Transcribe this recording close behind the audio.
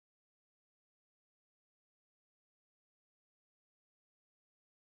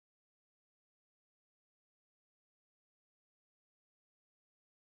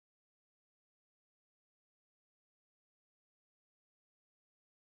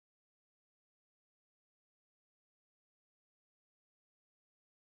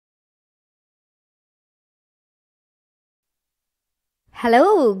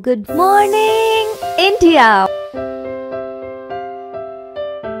Hello, good morning, India.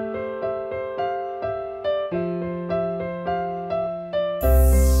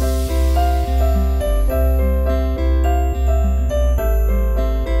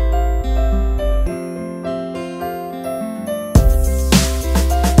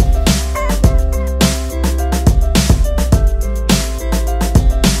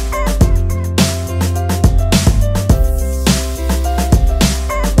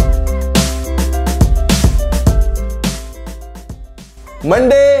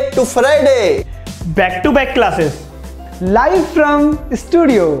 Monday to Friday, back to back classes live from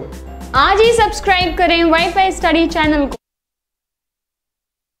studio. आज ही subscribe करें wifi study channel को।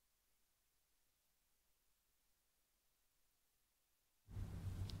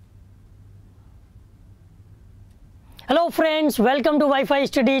 Hello friends, welcome to wifi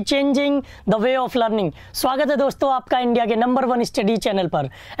study changing the way of learning. स्वागत है दोस्तों आपका India के number 1 study channel पर।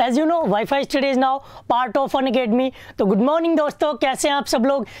 As you know, wifi study is now part of Unacademy. तो गुड मॉर्निंग दोस्तों, कैसे हैं आप सब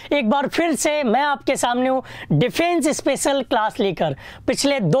लोग। एक बार फिर से मैं आपके सामने हूँ डिफेंस स्पेशल क्लास लेकर।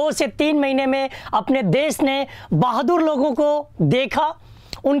 पिछले 2 से 3 महीने में अपने देश ने बहादुर लोगों को देखा,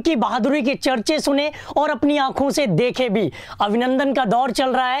 उनकी बहादुरी के चर्चे सुने और अपनी आंखों से देखे भी। अभिनंदन का दौर चल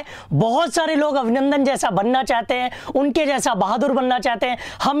रहा है। बहुत सारे लोग अभिनंदन जैसा बनना चाहते हैं, उनके जैसा बहादुर बनना चाहते हैं।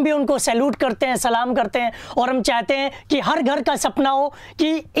 हम भी उनको सैल्यूट करते हैं, सलाम करते हैं और हम चाहते हैं कि हर घर का सपना हो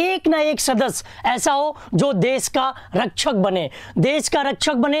कि एक ना एक सदस्य ऐसा हो जो देश का रक्षक बने, देश का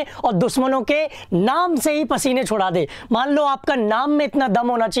रक्षक बने और दुश्मनों के नाम से ही पसीने छुड़ा दे। मान लो आपका नाम में इतना दम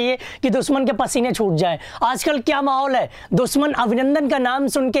होना चाहिए कि दुश्मन के पसीने छूट जाए। आजकल क्या माहौल है, दुश्मन अभिनंदन का नाम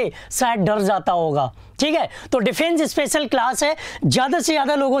सुन के शायद डर जाता होगा। ठीक है, तो डिफेंस स्पेशल क्लास है। ज्यादा से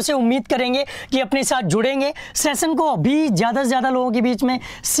ज्यादा लोगों से उम्मीद करेंगे कि अपने साथ जुड़ेंगे। सेशन को अभी ज्यादा से ज्यादा लोगों के बीच में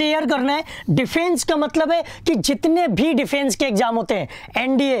शेयर करना है। डिफेंस का मतलब है कि जितने भी डिफेंस के एग्जाम होते हैं,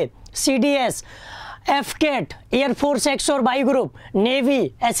 एनडीए, सीडीएस, एफकेट, एयरफोर्स एक्स और Y group,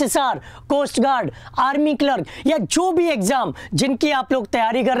 navy, SSR, coast guard, army clerk या जो भी एग्जाम जिनकी आप लोग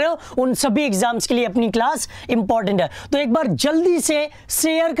तैयारी कर रहे हो, उन सभी एग्जाम्स के लिए अपनी क्लास इंपॉर्टेंट है। तो एक बार जल्दी से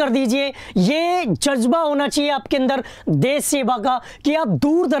शेयर कर दीजिए। ये जज्बा होना चाहिए आपके अंदर देश सेवा का कि आप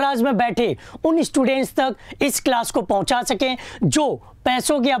दूर दराज में बैठे उन स्टूडेंट्स तक इस क्लास को पहुंचा सकें जो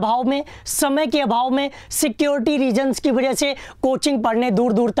पैसों के अभाव में, समय के अभाव में, सिक्योरिटी रीजंस की वजह से कोचिंग पढ़ने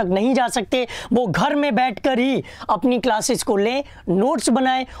दूर दूर तक नहीं जा सकते। वो घर में बैठकर ही अपनी क्लासेस को लें, नोट्स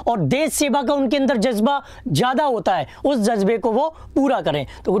बनाएं और देश सेवा का उनके अंदर जज्बा ज़्यादा होता है, उस जज्बे को वो पूरा करें।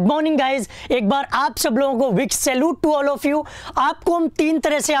 तो गुड मॉर्निंग गाइज, एक बार आप सब लोगों को big salute to all of you. आपको हम 3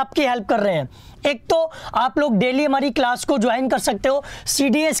 तरह से आपकी हेल्प कर रहे हैं। एक तो आप लोग डेली हमारी क्लास को ज्वाइन कर सकते हो।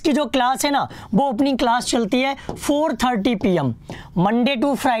 सीडीएस की जो क्लास है ना, वो अपनी क्लास चलती है 4:30 PM, Monday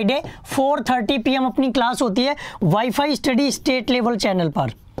to Friday 4:30 PM अपनी क्लास होती है wifi steady state level channel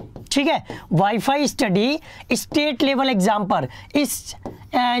पर। ठीक है, wifi steady state level exam पर इस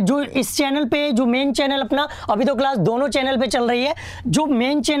चैनल पे, जो मेन चैनल अपना, अभी तो क्लास दोनों चैनल पे चल रही है। जो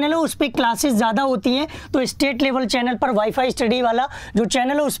मेन चैनल है उस पर क्लासेस ज़्यादा होती हैं, तो स्टेट लेवल चैनल पर वाईफाई स्टडी वाला जो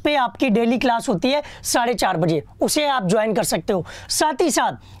चैनल है उस पर आपकी डेली क्लास होती है 4:30 बजे, उसे आप ज्वाइन कर सकते हो। साथ ही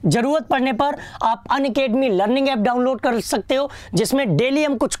साथ ज़रूरत पड़ने पर आप अनअकैडमी लर्निंग ऐप डाउनलोड कर सकते हो, जिसमें डेली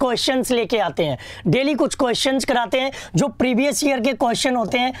हम कुछ क्वेश्चंस लेके आते हैं, डेली कुछ क्वेश्चंस कराते हैं। जो प्रीवियस ईयर के क्वेश्चन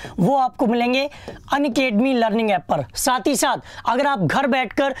होते हैं वो आपको मिलेंगे अनअकैडमी लर्निंग ऐप पर। साथ ही साथ अगर आप घर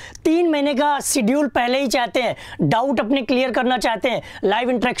बैठकर 3 महीने का शेड्यूल पहले ही चाहते हैं, डाउट अपने क्लियर करना चाहते हैं, लाइव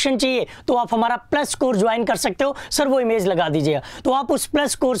इंटरेक्शन चाहिए, तो आप हमारा प्लस कोर्स ज्वाइन कर सकते हो। सर वो इमेज लगा दीजिएगा, तो आप उस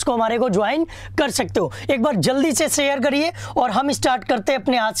प्लस कोर्स को हमारे को ज्वाइन कर सकते हो। एक बार जल्दी से शेयर करिए और हम स्टार्ट करते हैं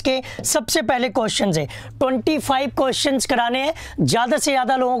अपने आज के सबसे पहले क्वेश्चन से। 25 क्वेश्चन कराने हैं, ज्यादा से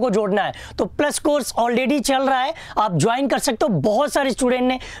ज्यादा लोगों को जोड़ना है। तो प्लस कोर्स ऑलरेडी चल रहा है, आप ज्वाइन कर सकते हो। बहुत सारे स्टूडेंट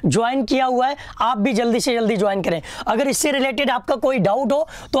ने ज्वाइन किया हुआ है, आप भी जल्दी से जल्दी ज्वाइन करें। अगर इससे रिलेटेड आपका कोई डाउट हो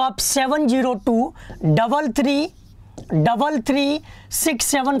तो आप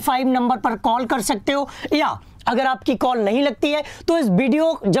 702-33-675 नंबर पर कॉल कर सकते हो, या अगर आपकी कॉल नहीं लगती है तो इस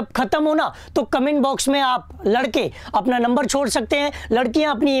वीडियो जब खत्म हो ना तो कमेंट बॉक्स में आप लड़के अपना नंबर छोड़ सकते हैं।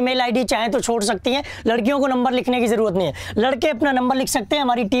 लड़कियां अपनी ईमेल आईडी चाहें तो छोड़ सकती हैं, लड़कियों को नंबर लिखने की जरूरत नहीं है। लड़के अपना नंबर लिख सकते हैं,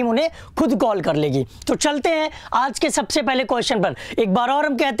 हमारी टीम उन्हें खुद कॉल कर लेगी। तो चलते हैं आज के सबसे पहले क्वेश्चन पर। एक बार और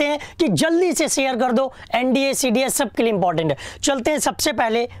हम कहते हैं कि जल्दी से शेयर कर दो, एनडीए सीडीएस सबके लिए इंपॉर्टेंट है। चलते हैं सबसे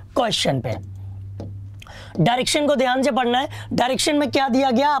पहले क्वेश्चन पे। डायरेक्शन को ध्यान से पढ़ना है। डायरेक्शन में क्या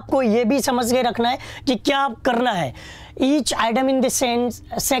दिया गया आपको ये भी समझ के रखना है कि क्या करना है। Each item in the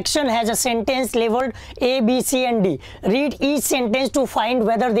section has a sentence labeled A, B, C and D. Read each sentence to find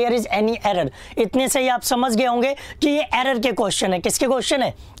whether there is any error. इतने से ही आप समझ गए होंगे कि ये एरर के क्वेश्चन है। किसके क्वेश्चन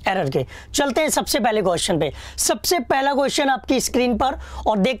है? एरर के। चलते हैं सबसे पहले क्वेश्चन पे। सबसे पहला क्वेश्चन आपकी स्क्रीन पर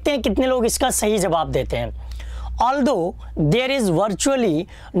और देखते हैं कितने लोग इसका सही जवाब देते हैं। Although there is virtually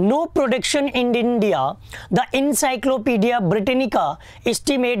no production in India, the Encyclopedia Britannica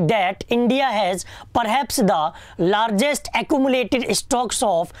estimate that India has perhaps the largest accumulated stocks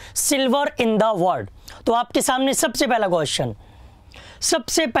of silver in the world. तो आपके सामने सबसे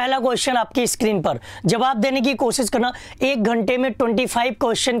पहला क्वेश्चन आपकी स्क्रीन पर जवाब देने की कोशिश करना। 1 घंटे में 25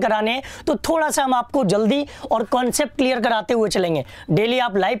 क्वेश्चन कराने हैं, तो थोड़ा सा हम आपको जल्दी और कॉन्सेप्ट क्लियर कराते हुए चलेंगे। डेली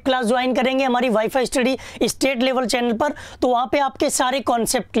आप लाइव क्लास ज्वाइन करेंगे हमारी wifi steady state level channel पर, तो वहां पे आपके सारे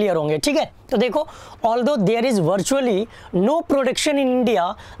कॉन्सेप्ट क्लियर होंगे। ठीक है, तो देखो, although there is virtually know production in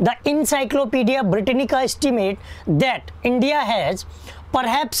India, the encyclopedia Britannica estimate that India has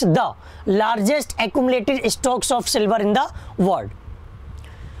perhaps the largest accumulated stocks of silver in the world.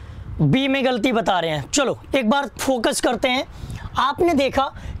 B में गलती बता रहे हैं। चलो एक बार फोकस करते हैं। आपने देखा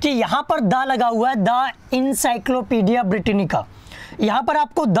कि यहां पर द लगा हुआ है, द इंसाइक्लोपीडिया ब्रिटानिका, यहां पर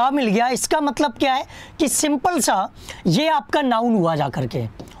आपको द मिल गया। इसका मतलब क्या है कि सिंपल सा ये आपका नाउन हुआ जा करके,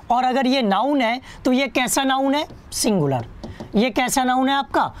 और अगर ये नाउन है तो ये कैसा नाउन है? सिंगुलर। ये कैसा नाउन है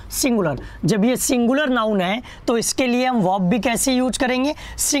आपका? सिंगुलर। जब ये सिंगुलर नाउन है तो इसके लिए हम वर्ब भी कैसे यूज करेंगे?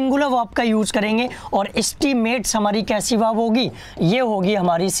 सिंगुलर वर्ब का यूज करेंगे। और एस्टीमेट्स हमारी कैसी वर्ब होगी? ये होगी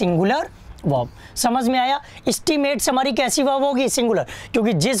हमारी सिंगुलर वर्ब। समझ में आया? एस्टीमेट्स हमारी कैसी वर्ब होगी? सिंगुलर,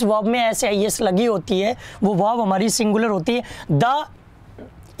 क्योंकि जिस वर्ब में ऐसे आईएस लगी होती है वो वर्ब हमारी सिंगुलर होती है। द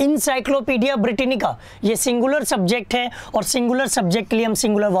इंसाइक्लोपीडिया ब्रिटानिका ये सिंगुलर सब्जेक्ट है, और सिंगुलर सब्जेक्ट के लिए हम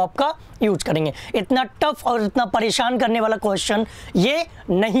सिंगुलर वर्ब का यूज करेंगे। इतना टफ और इतना परेशान करने वाला क्वेश्चन ये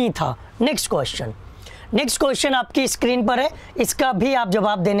नहीं था। नेक्स्ट क्वेश्चन आपकी स्क्रीन पर है, इसका भी आप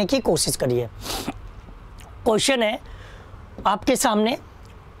जवाब देने की कोशिश करिए। क्वेश्चन है आपके सामने,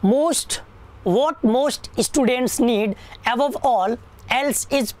 what most students need above all else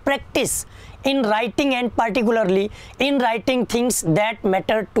is practice in writing and particularly in writing things that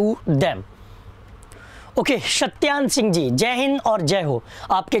matter to them. Okay, सत्यान सिंह जी, जय हिंद और जय हो।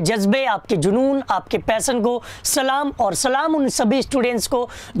 आपके जज्बे, आपके जुनून, आपके पैशन को सलाम, और सलाम उन सभी स्टूडेंट्स को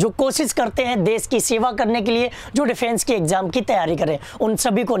जो कोशिश करते हैं देश की सेवा करने के लिए, जो डिफेंस के एग्जाम की तैयारी करें। उन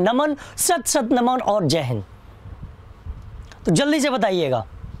सभी को नमन, सत नमन और जय हिंद। तो जल्दी से बताइएगा।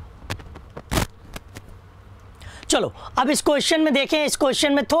 चलो अब इस क्वेश्चन में देखें। इस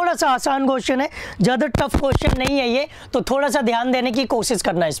क्वेश्चन में थोड़ा सा आसान क्वेश्चन है, ज़्यादा टफ क्वेश्चन नहीं है ये, तो थोड़ा सा ध्यान देने की कोशिश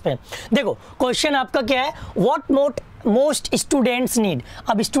करना इस पे। देखो क्वेश्चन आपका क्या है, व्हाट मोस्ट स्टूडेंट्स नीड।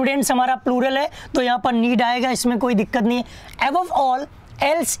 अब स्टूडेंट्स हमारा प्लूरल है तो यहाँ पर नीड आएगा, इसमें कोई दिक्कत नहीं है। Above all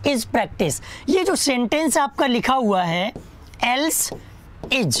else is practice, ये जो सेंटेंस आपका लिखा हुआ है एल्स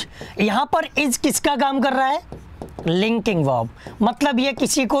इज, यहाँ पर इज किसका काम कर रहा है? लिंकिंग वर्ब, मतलब ये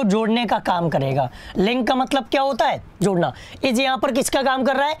किसी को जोड़ने का काम करेगा। लिंक का मतलब क्या होता है? जोड़ना। इज यहाँ पर किसका काम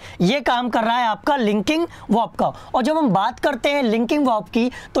कर रहा है? ये काम कर रहा है आपका लिंकिंग वर्ब का। और जब हम बात करते हैं लिंकिंग वर्ब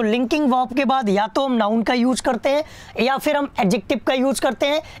की, तो लिंकिंग वर्ब के बाद या तो हम नाउन का यूज करते हैं, या फिर हम एडजेक्टिव का यूज करते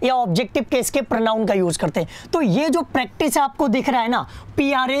हैं, या ऑब्जेक्टिव केस के प्रोनाउन का यूज करते हैं। तो ये जो प्रैक्टिस आपको दिख रहा है ना,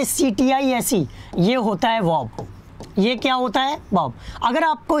 PRACTIS, ये होता है वर्ब। ये क्या होता है? वर्ब। अगर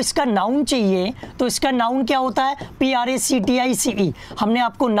आपको इसका नाउन चाहिए तो इसका नाउन क्या होता है? PRACTICE। हमने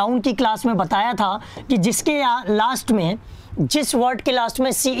आपको नाउन की क्लास में बताया था कि जिसके लास्ट में, जिस वर्ड के लास्ट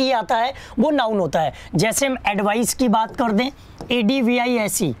में CE आता है वो नाउन होता है। जैसे हम एडवाइस की बात कर दें,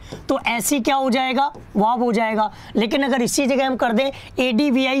 ADVISE, तो ऐसी क्या हो जाएगा? वर्ब हो जाएगा। लेकिन अगर इसी जगह हम कर दें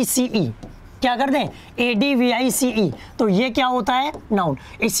ADVICE, क्या कर दें? ADVICE, तो ये क्या होता है? नाउन।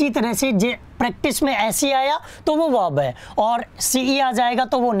 इसी तरह से प्रैक्टिस में ऐसी आया तो वो वर्ब है, और CE आ जाएगा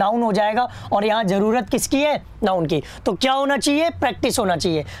तो वो नाउन हो जाएगा। और यहाँ जरूरत किसकी है? नाउन की। तो क्या होना चाहिए? प्रैक्टिस होना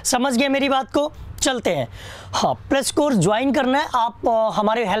चाहिए। समझ गए मेरी बात को? चलते हैं। हाँ, प्लस कोर्स ज्वाइन करना है, आप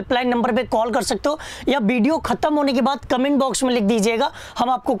हमारे हेल्पलाइन नंबर पे कॉल कर सकते हो, या वीडियो खत्म होने के बाद कमेंट बॉक्स में लिख दीजिएगा, हम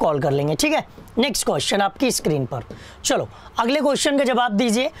आपको कॉल कर लेंगे। ठीक है, नेक्स्ट क्वेश्चन आपकी स्क्रीन पर। चलो अगले क्वेश्चन का जवाब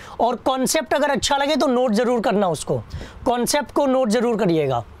दीजिए, और कॉन्सेप्ट अगर अच्छा लगे तो नोट जरूर करना, उसको कॉन्सेप्ट को नोट जरूर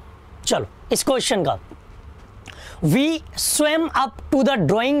करिएगा। चलो इस क्वेश्चन का, we swam up to the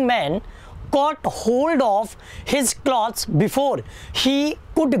drawing man, caught hold of his clothes before he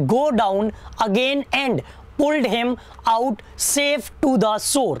could go down again and pulled him out safe to the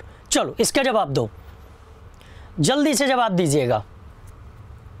shore। चलो इसका जवाब दो, जल्दी से जवाब दीजिएगा।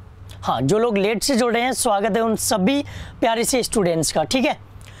 हाँ, जो लोग लेट से जुड़ रहे हैं स्वागत है उन सभी प्यारे से स्टूडेंट्स का। ठीक है,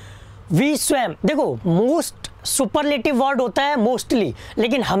 वी स्वैम, देखो मोस्ट सुपरलेटिव वर्ड होता है मोस्टली,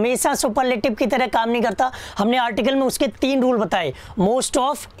 लेकिन हमेशा सुपरलेटिव की तरह काम नहीं करता। हमने आर्टिकल में उसके 3 रूल बताए, मोस्ट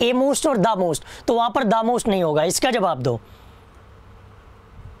ऑफ, ए मोस्ट और द मोस्ट, तो वहां पर द मोस्ट नहीं होगा। इसका जवाब दो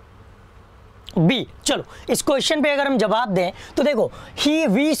बी। चलो इस क्वेश्चन पे अगर हम जवाब दें तो देखो, ही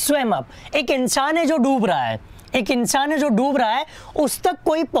वी स्विम अप, एक इंसान है जो डूब रहा है, एक इंसान है जो डूब रहा है, उस तक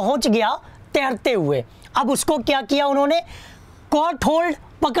कोई पहुंच गया तैरते हुए। अब उसको क्या किया उन्होंने, कॉट होल्ड,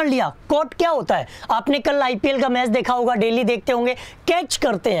 पकड़ लिया। कॉट क्या होता है, आपने कल आईपीएल का मैच देखा होगा, डेली देखते होंगे, कैच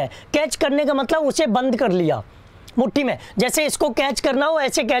करते हैं। कैच करने का मतलब उसे बंद कर लिया मुट्ठी में, जैसे इसको कैच करना हो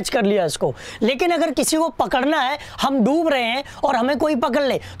ऐसे कैच कर लिया इसको। लेकिन अगर किसी को पकड़ना है, हम डूब रहे हैं और हमें कोई पकड़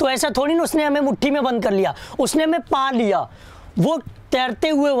ले, तो ऐसा थोड़ी ना उसने हमें मुट्ठी में बंद कर लिया, उसने हमें पा लिया, वो तैरते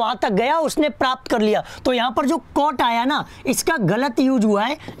हुए वहां तक गया, उसने प्राप्त कर लिया। तो यहां पर जो कॉट आया ना, इसका गलत यूज हुआ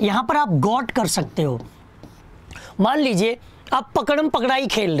है, यहां पर आप गॉट कर सकते हो। मान लीजिए आप पकड़म पकड़ाई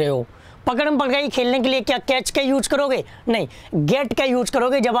खेल रहे हो, पकड़म पकड़ाई खेलने के लिए क्या कैच का यूज करोगे, नहीं, गेट का यूज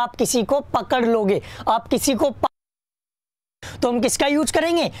करोगे। जब आप किसी को पकड़ लोगे, आप किसी को तो हम किसका यूज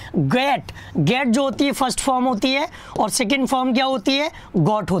करेंगे, गेट। गेट जो होती है फर्स्ट फॉर्म होती है, और सेकंड फॉर्म क्या होती है,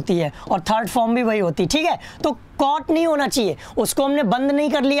 गॉट होती है, और थर्ड फॉर्म भी वही होती है, ठीक है। तो कॉट नहीं होना चाहिए, उसको हमने बंद नहीं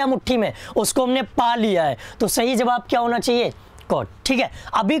कर लिया मुट्ठी में, उसको हमने पा लिया है। तो सही जवाब क्या होना चाहिए, कॉट, ठीक है।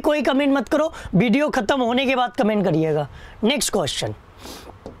 अभी कोई कमेंट मत करो, वीडियो खत्म होने के बाद कमेंट करिएगा। नेक्स्ट क्वेश्चन,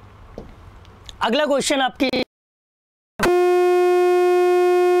 अगला क्वेश्चन आपकी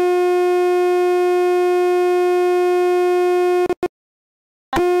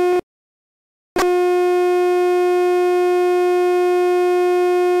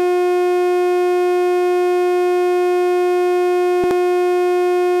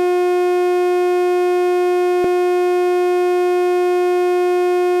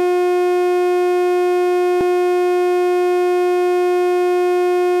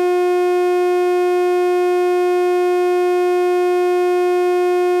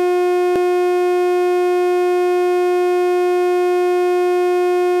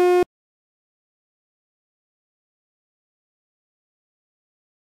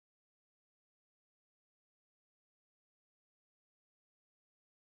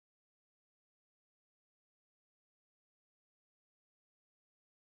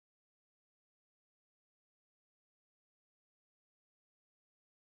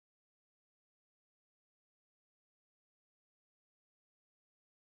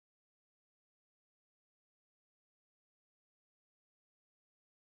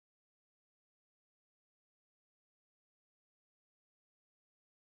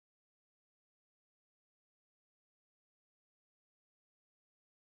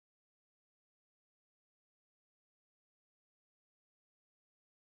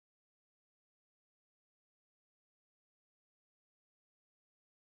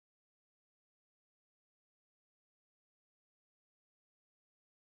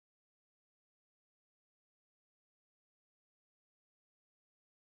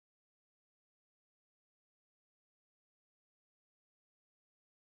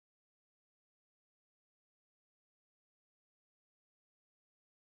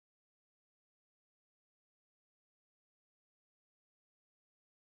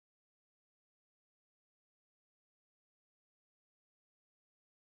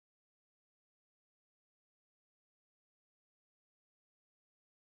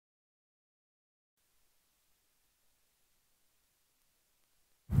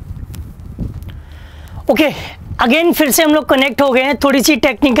ओके अगेन फिर से हम लोग कनेक्ट हो गए हैं। थोड़ी सी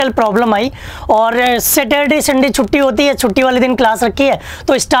टेक्निकल प्रॉब्लम आई और सैटरडे संडे छुट्टी होती है, छुट्टी वाले दिन क्लास रखी है,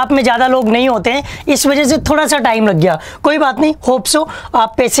 तो स्टाफ में ज़्यादा लोग नहीं होते हैं, इस वजह से थोड़ा सा टाइम लग गया। कोई बात नहीं, होप सो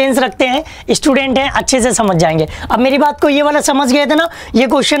आप पेशेंस रखते हैं, स्टूडेंट हैं, अच्छे से समझ जाएंगे। अब मेरी बात को ये वाला समझ गए थे ना, ये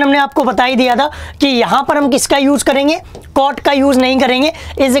क्वेश्चन हमने आपको बता ही दिया था कि यहाँ पर हम किसका यूज़ करेंगे, कॉट का यूज़ नहीं करेंगे,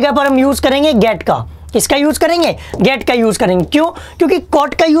 इस जगह पर हम यूज़ करेंगे गेट का। किसका यूज करेंगे, गेट का यूज करेंगे। क्यों, क्योंकि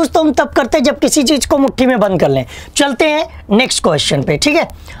कॉट का यूज तो हम तब करते हैं जब किसी चीज को मुट्ठी में बंद कर लें। चलते हैं नेक्स्ट क्वेश्चन पे, ठीक है।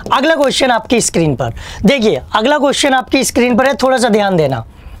 अगला क्वेश्चन आपकी स्क्रीन पर देखिए, अगला क्वेश्चन आपकी स्क्रीन पर है, थोड़ा सा ध्यान देना।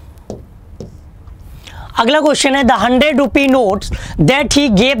 अगला क्वेश्चन है, the 100 rupee notes that he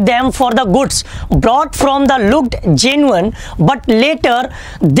gave them for the goods brought from the looked genuine, but later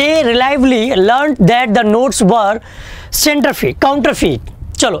they reliably learned that the notes were counterfeit।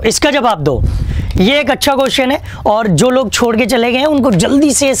 चलो इसका जवाब दो। ये एक अच्छा क्वेश्चन है और जो लोग छोड़ के चले गए हैं उनको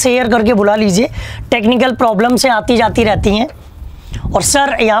जल्दी से शेयर करके बुला लीजिए, टेक्निकल प्रॉब्लम से आती जाती रहती हैं। और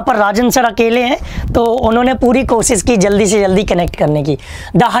सर यहाँ पर राजन सर अकेले हैं, तो उन्होंने पूरी कोशिश की जल्दी से जल्दी कनेक्ट करने की।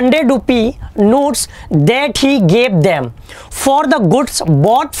 The 100 rupee notes that he gave them for the goods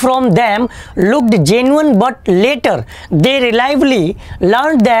bought from them looked genuine, but later they reliably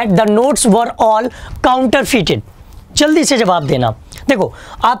learn that the notes were all काउंटरफिटेड। जल्दी से जवाब देना। देखो,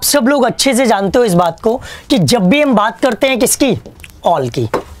 आप सब लोग अच्छे से जानते हो इस बात को कि जब भी हम बात करते हैं किसकी, ऑल की,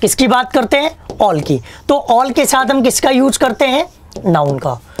 किसकी बात करते हैं, ऑल की, तो ऑल के साथ हम किसका यूज करते हैं, नाउन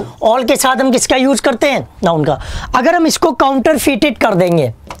का। ऑल के साथ हम किसका यूज करते हैं, नाउन का। अगर हम इसको काउंटरफिटेड कर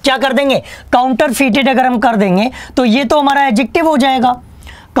देंगे, क्या कर देंगे, काउंटरफिटेड अगर हम कर देंगे तो ये तो हमारा एडजेक्टिव हो जाएगा।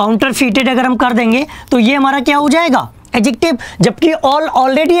 काउंटरफिटेड अगर हम कर देंगे तो ये हमारा क्या हो जाएगा, एडजेक्टिव। जबकि ऑल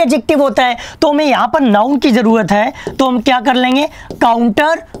ऑलरेडी एडजेक्टिव होता है, तो हमें यहाँ पर नाउन की जरूरत है, तो हम क्या कर लेंगे,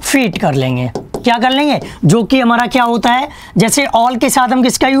 काउंटरफिट कर लेंगे। क्या कर लेंगे, जो कि हमारा क्या होता है, जैसे ऑल के साथ हम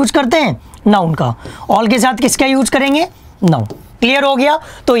किसका यूज करते हैं, नाउन का। ऑल के साथ किसका यूज करेंगे, नाउन। क्लियर हो गया।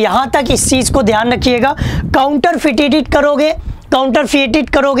 तो यहां तक इस चीज को ध्यान रखिएगा। काउंटरफिटेड करोगे, काउंटरफिटेड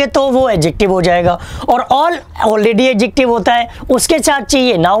करोगे तो वो एडजेक्टिव हो जाएगा, और ऑल ऑलरेडी एडजेक्टिव होता है, उसके साथ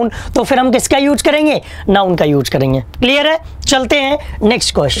चाहिए नाउन, तो फिर हम किसका यूज करेंगे, नाउन का यूज करेंगे। क्लियर है। चलते हैं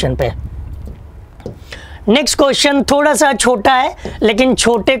नेक्स्ट क्वेश्चन पे। नेक्स्ट क्वेश्चन थोड़ा सा छोटा है, लेकिन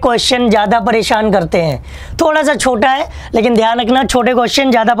छोटे क्वेश्चन ज्यादा परेशान करते हैं। थोड़ा सा छोटा है, लेकिन ध्यान रखना छोटे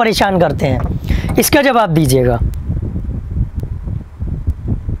क्वेश्चन ज्यादा परेशान करते हैं। इसका जवाब दीजिएगा।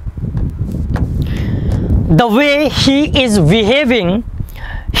 The way he is behaving,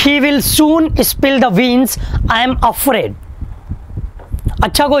 he will soon spill the beans. I am afraid.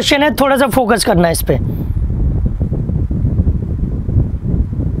 अच्छा क्वेश्चन है, थोड़ा सा फोकस करना है इस पे।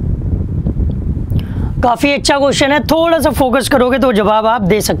 काफी अच्छा क्वेश्चन है, थोड़ा सा फोकस करोगे तो जवाब आप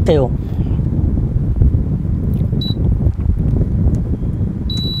दे सकते हो।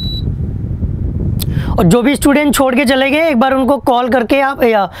 और जो भी स्टूडेंट छोड़ के चले गए, एक बार उनको कॉल करके आप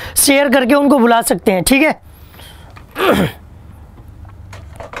या शेयर करके उनको बुला सकते हैं, ठीक है।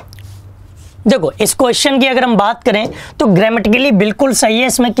 देखो, इस क्वेश्चन की अगर हम बात करें तो ग्रामेटिकली बिल्कुल सही है,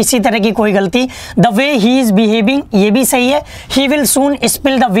 इसमें किसी तरह की कोई गलती। The way he is behaving, ये भी सही है। He will soon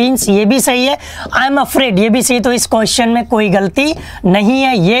spill the beans, ये भी सही है। आई एम अफ्रेड, ये भी सही। तो इस क्वेश्चन में कोई गलती नहीं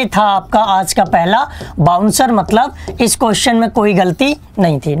है। ये था आपका आज का पहला बाउंसर, मतलब इस क्वेश्चन में कोई गलती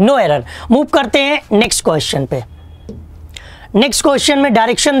नहीं थी, नो एरर। मूव करते हैं नेक्स्ट क्वेश्चन पे। नेक्स्ट क्वेश्चन में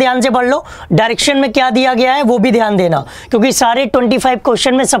डायरेक्शन ध्यान से पढ़ लो। डायरेक्शन में क्या दिया गया है वो भी ध्यान देना, क्योंकि सारे 25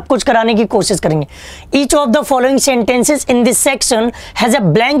 क्वेश्चन में सब कुछ कराने की कोशिश करेंगे। Each of the following sentences in this section has a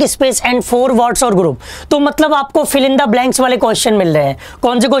blank space and 4 words और ग्रुप। तो मतलब आपको फिल इन द ब्लैंक्स वाले क्वेश्चन मिल रहे हैं।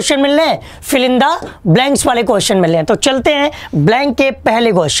 कौन से क्वेश्चन मिल रहे हैं, फिल इन द ब्लैंक्स वाले क्वेश्चन मिल रहे हैं। तो चलते हैं ब्लैंक के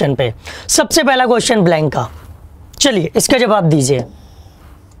पहले क्वेश्चन पे। सबसे पहला क्वेश्चन ब्लैंक का, चलिए इसका जवाब दीजिए।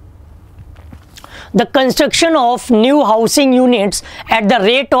 The construction of new housing units at the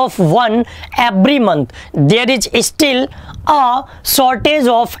rate of 1 every month, there is still a shortage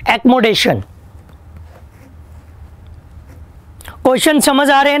of accommodation. Question समझ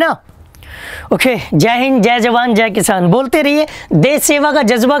आ रहे हैं ना? ओके, जय हिंद, जय जवान, जय किसान बोलते रहिए। देश सेवा का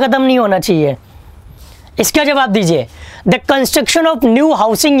जज्बा खत्म नहीं होना चाहिए। इसका जवाब दीजिए। The construction of new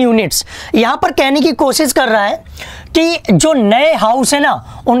housing units, यहां पर कहने की कोशिश कर रहा है कि जो नए हाउस है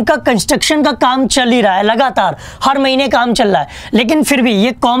ना, उनका कंस्ट्रक्शन का काम चल ही रहा है, लगातार हर महीने काम चल रहा है, लेकिन फिर भी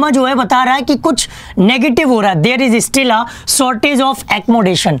ये कॉमा जो है बता रहा है कि कुछ नेगेटिव हो रहा है। There is still a shortage of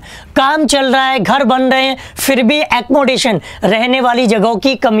accommodation. काम चल रहा है, घर बन रहे हैं, फिर भी एकोमोडेशन, रहने वाली जगहों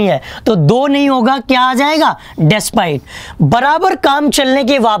की कमी है। तो 2 नहीं होगा, क्या आ जाएगा, डेस्पाइट। बराबर काम चलने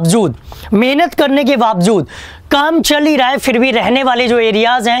के बावजूद, मेहनत करने के बावजूद काम चल ही रहा है, फिर भी रहने वाले जो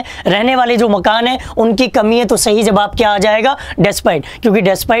एरियाज हैं, रहने वाले जो मकान हैं, उनकी कमी है। तो सही जवाब क्या आ जाएगा, डेस्पाइट। क्योंकि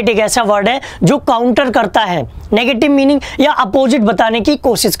डेस्पाइट एक ऐसा वर्ड है जो काउंटर करता है, नेगेटिव मीनिंग या अपोजिट बताने की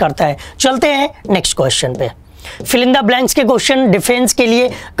कोशिश करता है। चलते हैं नेक्स्ट क्वेश्चन पे। फिल इन द ब्लैंक्स के क्वेश्चन डिफेंस के लिए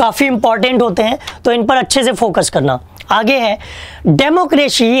काफी इंपॉर्टेंट होते हैं, तो इन पर अच्छे से फोकस करना। आगे है,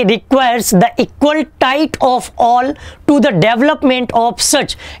 democracy requires the equal tight of all to the development of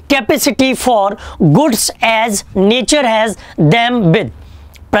such capacity for goods as nature has them with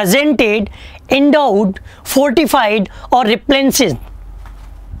presented, इंडाउड, fortified और रिप्लेसेड।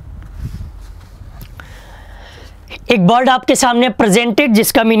 एक वर्ड आपके सामने प्रेजेंटेड,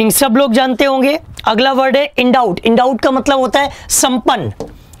 जिसका मीनिंग सब लोग जानते होंगे। अगला वर्ड है इंडाउड। इंडाउड का मतलब होता है संपन्न।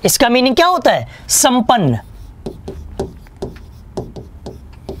 इसका मीनिंग क्या होता है, संपन्न।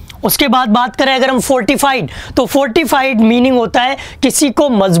 उसके बाद बात करें अगर हम फोर्टिफाइड, तो फोर्टिफाइड मीनिंग होता है किसी को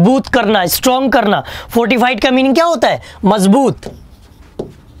मजबूत करना, स्ट्रॉन्ग करना। फोर्टिफाइड का मीनिंग क्या होता है, मजबूत।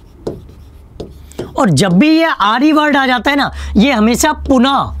 और जब भी ये आरी वर्ड आ जाता है ना, ये हमेशा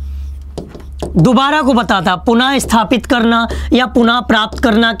पुनः दोबारा को बताता, पुनः स्थापित करना या पुनः प्राप्त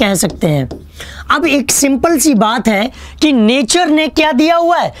करना कह सकते हैं। अब एक सिंपल सी बात है कि नेचर ने क्या दिया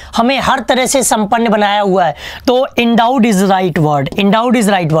हुआ है, हमें हर तरह से संपन्न बनाया हुआ है, तो इंडाउड is right word, इंडाउड is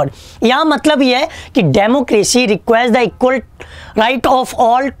right word. यहां मतलब यह है कि democracy requires the equal right of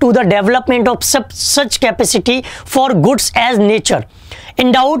all to the development of such capacity for goods as nature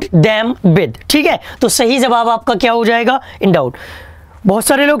इंडाउड them with. ठीक है, तो सही जवाब आपका क्या हो जाएगा, इंडाउड। बहुत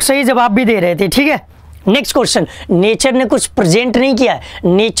सारे लोग सही जवाब भी दे रहे थे। ठीक है, नेक्स्ट क्वेश्चन, नेचर ने कुछ प्रेजेंट नहीं किया है,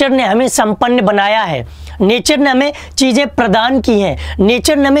 नेचर ने हमें संपन्न बनाया है, नेचर ने हमें चीजें प्रदान की हैं,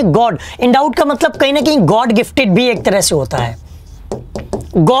 नेचर ने हमें गॉड, इंडाउड का मतलब कहीं ना कहीं गॉड गिफ्टेड भी एक तरह से होता है,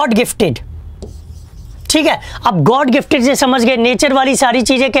 गॉड गिफ्टेड। ठीक है, अब गॉड गिफ्टेड से समझ गए नेचर वाली सारी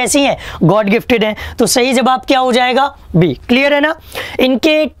चीजें कैसी हैं, गॉड गिफ्टेड हैं, तो सही जवाब क्या हो जाएगा, बी। क्लियर है ना।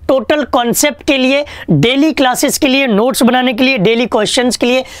 इनके टोटल कॉन्सेप्ट के लिए, डेली क्लासेस के लिए, नोट्स बनाने के लिए, डेली क्वेश्चंस के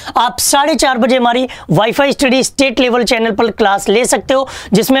लिए आप 4:30 बजे हमारी wifi steady state level channel पर क्लास ले सकते हो,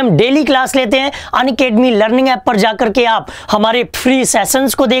 जिसमें हम डेली क्लास लेते हैं। अनअकैडमी लर्निंग ऐप पर जाकर के आप हमारे फ्री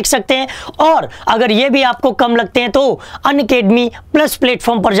सेशंस को देख सकते हैं, और अगर ये भी आपको कम लगते हैं तो अनअकैडमी प्लस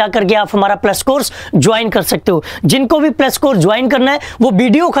प्लेटफॉर्म पर जाकर के आप हमारा प्लस कोर्स ज्वाइन कर सकते हो। जिनको भी प्लस कोर्स ज्वाइन करना है वो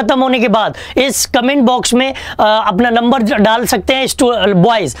वीडियो खत्म होने के बाद इस कमेंट बॉक्स में अपना नंबर डाल सकते हैं।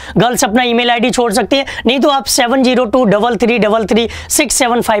 बॉयज, गर्ल्स अपना ईमेल आईडी छोड़ सकते हैं, नहीं तो आप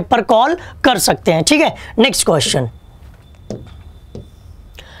 7023333675 पर कॉल कर सकते हैं। ठीक है, नेक्स्ट क्वेश्चन,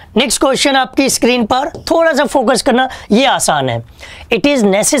 नेक्स्ट क्वेश्चन आपकी स्क्रीन पर थोड़ा सा फोकस करना, ये आसान है। It is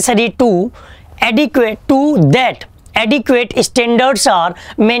necessary to that adequate standards are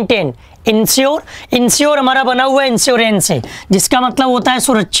maintain ensure, ensure हमारा बना हुआ है इंश्योरेंस से, जिसका मतलब होता है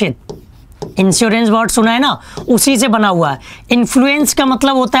सुरक्षित। इंश्योरेंस वर्ड सुना है ना, उसी से बना हुआ है। इन्फ्लुएंस का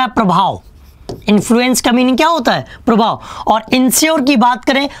मतलब होता है प्रभाव, इन्फ्लुएंस का मीनिंग क्या होता है, प्रभाव। और इंश्योर की बात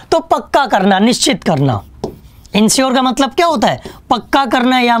करें तो पक्का करना, निश्चित करना। इंश्योर का मतलब क्या होता है, पक्का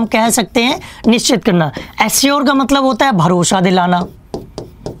करना, या हम कह सकते हैं निश्चित करना। एश्योर का मतलब होता है भरोसा दिलाना,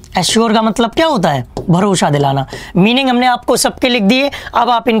 एश्योर का मतलब क्या होता है, भरोसा दिलाना। मीनिंग हमने आपको सबके लिख दिए, अब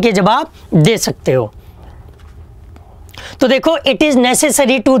आप इनके जवाब दे सकते हो। तो देखो, it is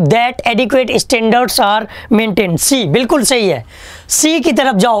necessary to that adequate standards are maintain, सी बिल्कुल सही है। सी की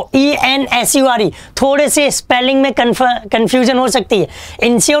तरफ जाओ, ENSURE, थोड़े से स्पेलिंग में कंफ्यूजन हो सकती है।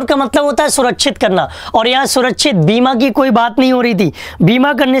 इंश्योर का मतलब होता है सुरक्षित करना, और यहाँ सुरक्षित बीमा की कोई बात नहीं हो रही थी,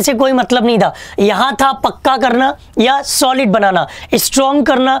 बीमा करने से कोई मतलब नहीं था। यहाँ था पक्का करना या सॉलिड बनाना, स्ट्रॉन्ग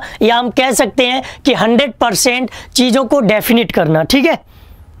करना, या हम कह सकते हैं कि 100% चीजों को डेफिनिट करना। ठीक है,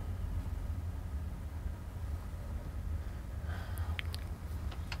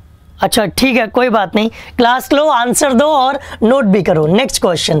 अच्छा ठीक है, कोई बात नहीं, क्लास लो, आंसर दो और नोट भी करो। Next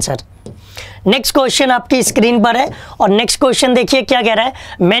question sir, next question आपकी स्क्रीन पर है, और नेक्स्ट क्वेश्चन देखिए क्या कह रहा है।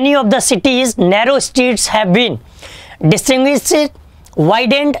 Many of the cities narrow streets have been distinguished,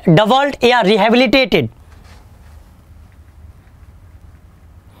 widened, doubled या रिहेबिलिटेटेड।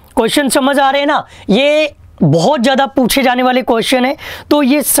 क्वेश्चन समझ आ रहे हैं ना, ये बहुत ज्यादा पूछे जाने वाले क्वेश्चन है, तो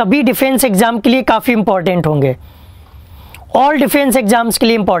ये सभी डिफेंस एग्जाम के लिए काफी इंपॉर्टेंट होंगे, ऑल डिफेंस एग्जाम्स के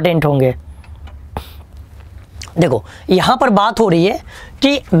लिए इंपॉर्टेंट होंगे। देखो, यहां पर बात हो रही है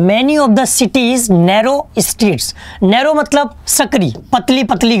कि many of the cities narrow streets, narrow मतलब सकरी, पतली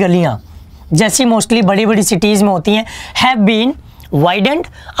पतली गलियां, जैसी मोस्टली बड़ी बड़ी सिटीज में होती हैं, हैव बीन वाइडेंड।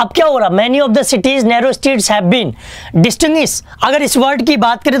 अब क्या हो रहा, many of the cities narrow streets have been distinguished. अगर इस वर्ड की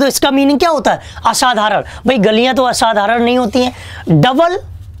बात करें तो इसका मीनिंग क्या होता है, असाधारण। भाई गलियां तो असाधारण नहीं होती हैं। डबल,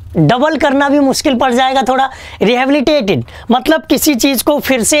 डबल करना भी मुश्किल पड़ जाएगा थोड़ा। रिहेबिलिटेटेड मतलब किसी चीज को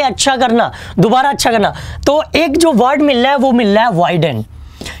फिर से अच्छा करना, दोबारा अच्छा करना। तो एक जो वर्ड मिल रहा है वो मिल रहा है वाइडन,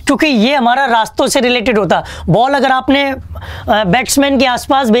 क्योंकि ये हमारा रास्तों से रिलेटेड होता है। बॉल अगर आपने बैट्समैन के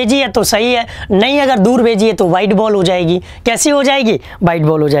आसपास भेजी है तो सही है, नहीं अगर दूर भेजी है तो वाइड बॉल हो जाएगी। कैसी हो जाएगी, वाइड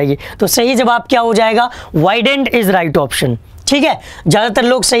बॉल हो जाएगी। तो सही जवाब क्या हो जाएगा, वाइडेंड इज राइट ऑप्शन। ठीक है, ज्यादातर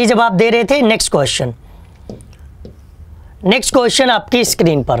लोग सही जवाब दे रहे थे। नेक्स्ट क्वेश्चन, नेक्स्ट क्वेश्चन आपकी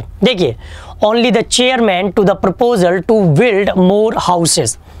स्क्रीन पर देखिए। Only the chairman to the proposal to build more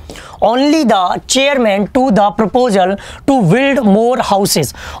houses, only the chairman to the proposal to build more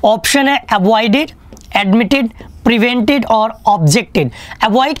houses. Option है अवॉइडेड, एडमिटेड, प्रिवेंटेड और ऑब्जेक्टेड।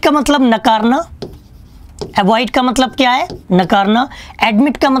 अवॉइड का मतलब नकारना, avoid का मतलब क्या है, नकारना।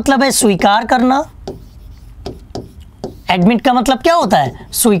 एडमिट का मतलब है स्वीकार करना, एडमिट का मतलब क्या होता है,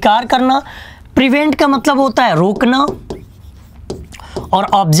 स्वीकार करना। प्रिवेंट का मतलब होता है रोकना, और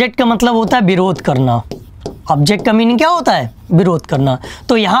ऑब्जेक्ट का मतलब होता है विरोध करना। ऑब्जेक्ट का मीनिंग क्या होता है, विरोध करना।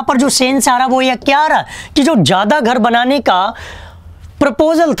 तो यहां पर जो सेंस आ रहा है वो ये क्या आ रहा है कि जो ज्यादा घर बनाने का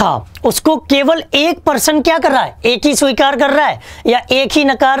प्रपोजल था उसको केवल एक पर्सन क्या कर रहा है, एक ही स्वीकार कर रहा है या एक ही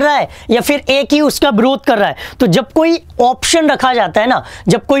नकार रहा है या फिर एक ही उसका विरोध कर रहा है। तो जब कोई ऑप्शन रखा जाता है ना,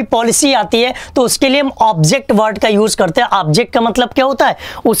 जब कोई पॉलिसी आती है तो उसके लिए हम ऑब्जेक्ट वर्ड का यूज करते हैं। ऑब्जेक्ट का मतलब क्या होता है,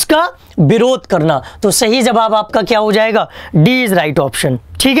 उसका विरोध करना। तो सही जवाब आपका क्या हो जाएगा, डी इज राइट ऑप्शन।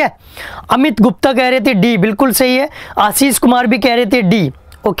 ठीक है, अमित गुप्ता कह रहे थे डी, बिल्कुल सही है। आशीष कुमार भी कह रहे थे डी,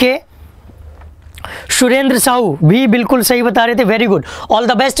 ओके। सुरेंद्र साहू भी बिल्कुल सही बता रहे थे, very good, all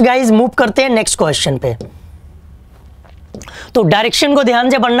the best guys. Move करते हैं नेक्स्ट क्वेश्चन पे। तो डायरेक्शन को ध्यान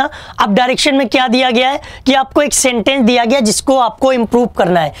से पढ़ना। अब डायरेक्शन में क्या दिया गया है कि आपको एक सेंटेंस दिया गया जिसको आपको इंप्रूव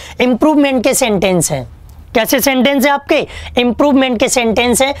करना है। इंप्रूवमेंट के सेंटेंस हैं। कैसे सेंटेंस है आपके, इंप्रूवमेंट के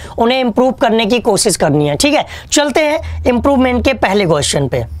सेंटेंस हैं, उन्हें इंप्रूव करने की कोशिश करनी है। ठीक है, चलते हैं इंप्रूवमेंट के पहले क्वेश्चन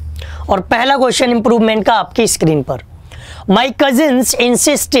पे। और पहला क्वेश्चन इंप्रूवमेंट का आपकी स्क्रीन पर। My cousins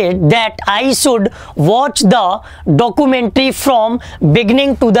insisted that I should watch the documentary from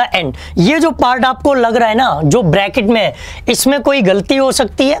beginning to the end। ये जो पार्ट आपको लग रहा है ना, जो ब्रैकेट में है, इसमें कोई गलती हो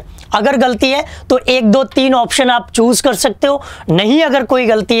सकती है। अगर गलती है तो 1 2 3 ऑप्शन आप चूज कर सकते हो, नहीं अगर कोई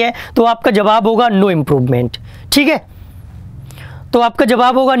गलती है तो आपका जवाब होगा नो इम्प्रूवमेंट। ठीक है, तो आपका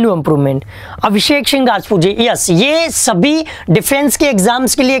जवाब होगा new improvement. Abhishek Singh Rajput ji, yes, ये सभी डिफेंस के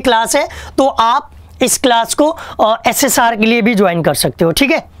एग्जाम्स के लिए क्लास है, तो आप इस क्लास को एसएसआर के लिए भी ज्वाइन कर सकते हो।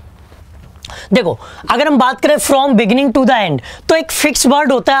 ठीक है, देखो अगर हम बात करें from beginning to the end, तो एक फिक्स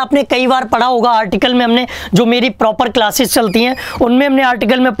वर्ड होता है, आपने कई बार पढ़ा होगा आर्टिकल में, हमने जो मेरी प्रॉपर क्लासेस चलती हैं उनमें हमने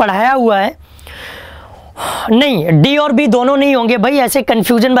आर्टिकल में पढ़ाया हुआ है। नहीं, डी और बी दोनों नहीं होंगे भाई, ऐसे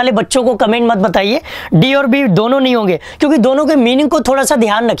कंफ्यूजन वाले बच्चों को कमेंट मत बताइए। डी और बी दोनों नहीं होंगे, क्योंकि दोनों के मीनिंग को थोड़ा सा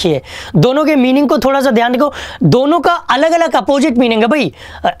ध्यान रखिए, दोनों के मीनिंग को थोड़ा सा ध्यान रखो। दोनों का अलग अलग अपोजिट मीनिंग है भाई।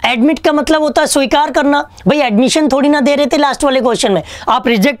 एडमिट का मतलब होता है स्वीकार करना, भाई एडमिशन थोड़ी ना दे रहे थे लास्ट वाले क्वेश्चन में, आप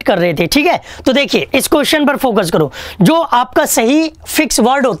रिजेक्ट कर रहे थे। ठीक है, तो देखिए इस क्वेश्चन पर फोकस करो। जो आपका सही फिक्स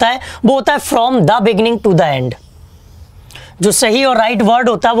वर्ड होता है वो होता है from the beginning to the end. जो सही और राइट वर्ड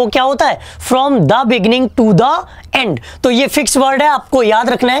होता है वो क्या होता है, from the beginning to the end. तो ये फिक्स वर्ड है, आपको याद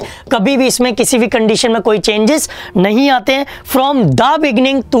रखना है, कभी भी इसमें किसी भी कंडीशन में कोई चेंजेस नहीं आते हैं। From the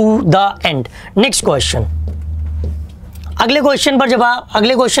beginning to the end. Next question, अगले क्वेश्चन पर जवाब,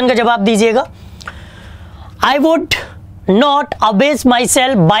 अगले क्वेश्चन का जवाब दीजिएगा। I would not abyss my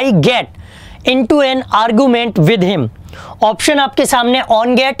self by get in to N argument with him. Option आपके सामने,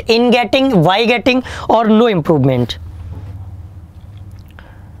 on gate, in getting, Y getting और नो इंप्रूवमेंट।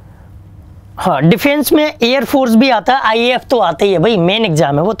 हाँ, डिफेंस में एयरफोर्स भी आता है, आईएएफ तो आता ही है भाई, मेन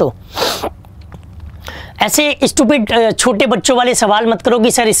एग्जाम है वो। तो ऐसे स्टूपिड छोटे बच्चों वाले सवाल मत करो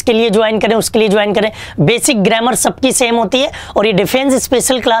कि सर इसके लिए ज्वाइन करें, उसके लिए ज्वाइन करें। बेसिक ग्रामर सबकी सेम होती है, और ये डिफेंस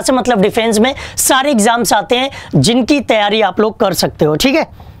स्पेशल क्लास है, मतलब डिफेंस में सारे एग्जाम्स आते हैं जिनकी तैयारी आप लोग कर सकते हो। ठीक है,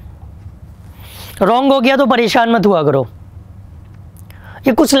 रॉन्ग हो गया तो परेशान मत हुआ करो।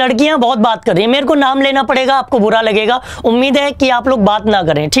 ये कुछ लड़कियां बहुत बात कर रही हैं, मेरे को नाम लेना पड़ेगा, आपको बुरा लगेगा, उम्मीद है कि आप लोग बात ना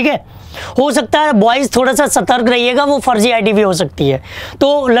करें। ठीक है, हो सकता है बॉयज थोड़ा सा सतर्क रहिएगा, वो फर्जी आईडी भी हो सकती है।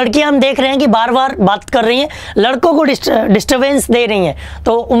 तो लड़कियां हम देख रहे हैं कि बार बार बात कर रही हैं, लड़कों को डिस्टर्बेंस दे रही हैं,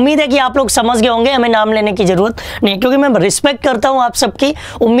 तो उम्मीद है कि आप लोग समझ गए होंगे, हमें नाम लेने की जरूरत नहीं, क्योंकि मैं रिस्पेक्ट करता हूं आप सबकी।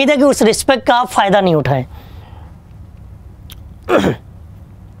 उम्मीद है कि उस रिस्पेक्ट का आप फायदा नहीं उठाएं।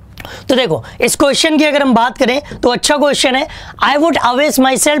 तो देखो इस क्वेश्चन की अगर हम बात करें तो अच्छा क्वेश्चन है, I would अवेस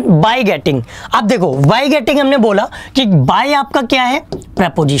my self by getting. अब देखो बाय गेटिंग हमने बोला कि बाय आपका क्या है,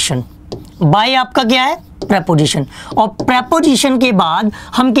 प्रेपोजिशन। बाय आपका क्या है, प्रेपोजिशन। और प्रेपोजिशन के बाद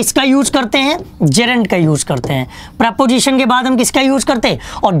हम किसका यूज करते हैं, जेरेंड का यूज करते हैं। प्रेपोजिशन के बाद हम किसका यूज करते हैं,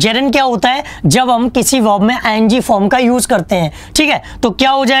 और जेरेंड क्या होता है, जब हम किसी वर्ब में आईएनजी फॉर्म का यूज करते हैं। ठीक है, तो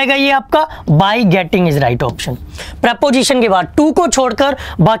क्या हो जाएगा ये आपका, by getting is right option. Preposition के बाद टू को छोड़कर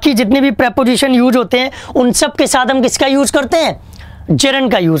बाकी जितने भी प्रेपोजिशन यूज होते हैं उन सब के साथ हम किसका यूज करते हैं,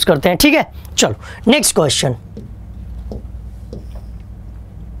 जेरेंड का यूज करते हैं। ठीक है, चलो नेक्स्ट क्वेश्चन।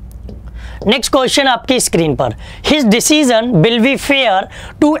 नेक्स्ट क्वेश्चन आपकी स्क्रीन पर। His decision will be fair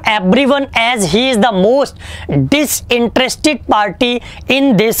to everyone as he is the most disinterested party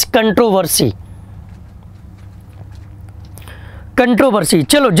in this controversy. Controversy,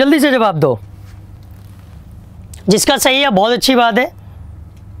 चलो जल्दी से जवाब दो। जिसका सही है बहुत अच्छी बात है,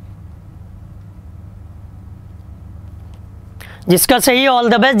 जिसका सही है ऑल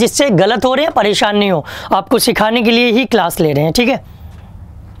द बेस्ट, जिससे गलत हो रहे हैं परेशान नहीं हो, आपको सिखाने के लिए ही क्लास ले रहे हैं। ठीक है,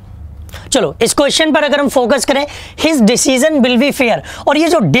 चलो इस क्वेश्चन पर अगर हम फोकस करें, his decision will be fair, और ये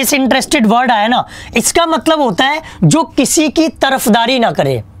जो डिसइंटरेस्टेड वर्ड आया ना, इसका मतलब होता है जो किसी की तरफदारी ना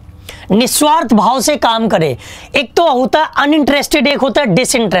करे। निस्वार्थ भाव से काम करे। एक तो होता है अनइंटरेस्टेड, एक होता है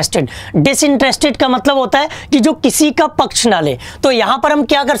डिसइंटरेस्टेड। डिसइंटरेस्टेड का मतलब होता है कि जो किसी का पक्ष ना ले। तो यहां पर हम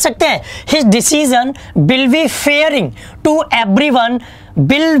क्या कर सकते हैं, his decision will be fairing to everyone.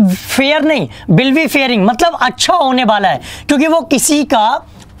 Will fair नहीं, विल बी फेयरिंग मतलब अच्छा होने वाला है, क्योंकि वो किसी का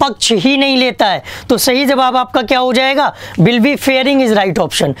पक्ष ही नहीं लेता है। तो सही जवाब आपका क्या हो जाएगा, will be fairing is right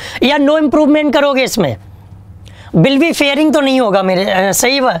option. या नो इंप्रूवमेंट करोगे इसमें, विल बी फेयरिंग तो नहीं होगा मेरे,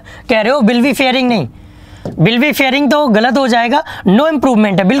 सही कह रहे हो, विल बी फेयरिंग नहीं, विल बी फेयरिंग तो गलत हो जाएगा, नो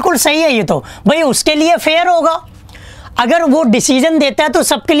इंप्रूवमेंट है, बिल्कुल सही है। ये तो भाई उसके लिए फेयर होगा, अगर वो डिसीजन देता है तो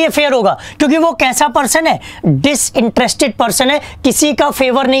सबके लिए फेयर होगा, क्योंकि वो कैसा पर्सन है, डिसइंटरेस्टेड पर्सन है, किसी का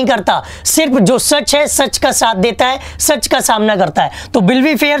फेवर नहीं करता, सिर्फ जो सच है सच का साथ देता है, सच का सामना करता है। तो विल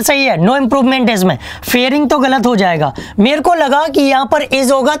बी फेयर सही है, नो इंप्रूवमेंट है इसमें, फेयरिंग तो गलत हो जाएगा। मेरे को लगा कि यहां पर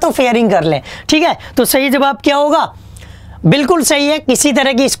इज होगा तो फेयरिंग कर लें, ठीक है। तो सही जवाब क्या होगा, बिल्कुल सही है, किसी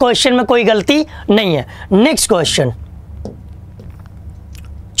तरह की इस क्वेश्चन में कोई गलती नहीं है। नेक्स्ट क्वेश्चन,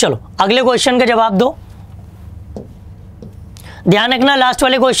 चलो अगले क्वेश्चन का जवाब दो। ध्यान रखना लास्ट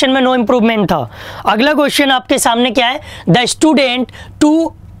वाले क्वेश्चन में नो इंप्रूवमेंट था। अगला क्वेश्चन आपके सामने क्या है, the student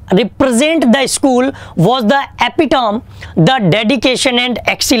to represent the school was the epitome the dedication and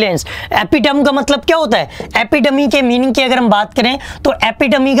excellence. Epitome का मतलब क्या होता है, एपिटमी के मीनिंग की अगर हम बात करें तो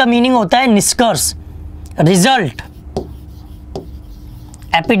एपिटमी का मीनिंग होता है निष्कर्ष, रिजल्ट।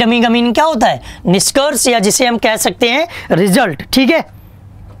 एपिटमी का मीनिंग क्या होता है, निष्कर्ष, या जिसे हम कह सकते हैं रिजल्ट, ठीक है।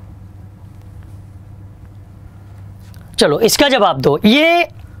 चलो इसका जवाब दो। ये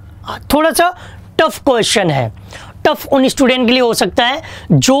थोड़ा सा टफ क्वेश्चन है, टफ उन स्टूडेंट के लिए हो सकता है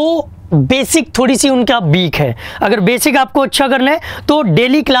जो बेसिक थोड़ी सी उनका वीक है। अगर बेसिक आपको अच्छा करना है तो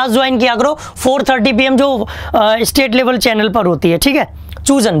डेली क्लास ज्वाइन किया करो 4:30 PM जो स्टेट लेवल चैनल पर होती है, ठीक है।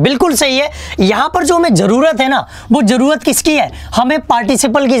 चूजन बिल्कुल सही है। यहां पर जो हमें जरूरत है ना, वो जरूरत किसकी है, हमें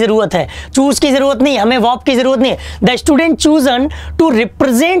पार्टिसिपल की जरूरत है, चूज की जरूरत नहीं, हमें वर्ब की जरूरत नहीं है। The student chosen to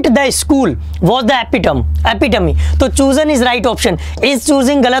represent the school was the epitome. तो chosen is right option. Is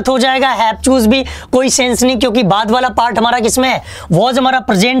choosing गलत हो जाएगा, हैव चूज भी कोई सेंस नहीं, क्योंकि बाद वाला पार्ट हमारा किसमें है, वॉज हमारा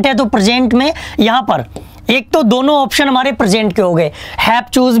प्रेजेंट है, तो प्रेजेंट में यहां पर एक तो दोनों ऑप्शन हमारे प्रेजेंट के हो गए, हैव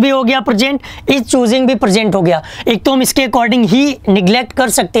चूज भी हो गया प्रेजेंट, इज चूजिंग भी प्रेजेंट हो गया। एक तो हम इसके अकॉर्डिंग ही निग्लेक्ट कर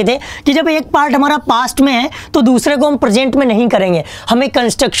सकते थे कि जब एक पार्ट हमारा पास्ट में है तो दूसरे को हम प्रेजेंट में नहीं करेंगे, हमें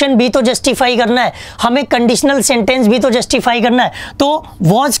कंस्ट्रक्शन भी तो जस्टिफाई करना है, हमें कंडीशनल सेंटेंस भी तो जस्टिफाई करना है। तो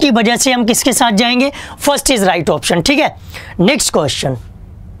वॉज की वजह से हम किसके साथ जाएंगे, फर्स्ट इज राइट ऑप्शन, ठीक है। नेक्स्ट क्वेश्चन,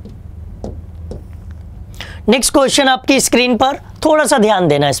 नेक्स्ट क्वेश्चन आपकी स्क्रीन पर, थोड़ा सा ध्यान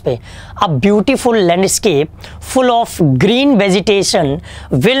देना इस पे। A beautiful landscape full of green vegetation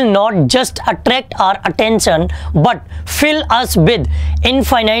will not just attract our attention but fill us with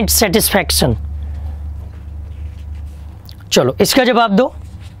infinite satisfaction. चलो इसका जवाब दो।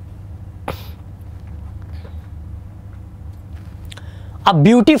 A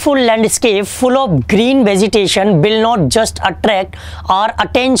beautiful landscape full of green vegetation will not just attract our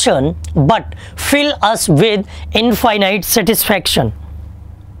attention but fill us with infinite satisfaction.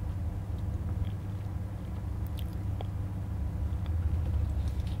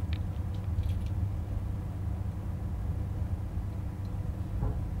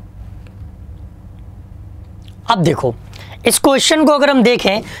 अब देखो इस question को अगर हम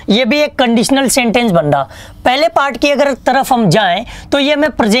देखें, ये भी एक कंडीशनल सेंटेंस बन रहा। पहले पार्ट की अगर तरफ हम जाएं तो ये हमें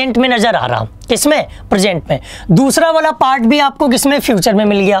प्रेजेंट में नजर आ रहा, किसमें, प्रेजेंट में। दूसरा वाला पार्ट भी आपको किसमें, फ्यूचर में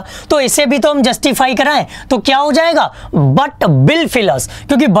मिल गया। तो इसे भी तो हम जस्टिफाई कराएं तो क्या हो जाएगा, बट विल फिल अस,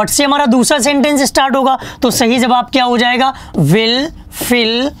 क्योंकि बट से हमारा दूसरा सेंटेंस स्टार्ट होगा। तो सही जवाब क्या हो जाएगा, विल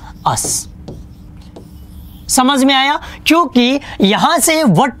फिल अस। समझ में आया, क्योंकि यहां से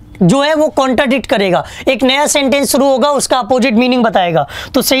वट जो है वो कॉन्ट्राडिक्ट करेगा, एक नया सेंटेंस शुरू होगा, उसका अपोजिट मीनिंग बताएगा।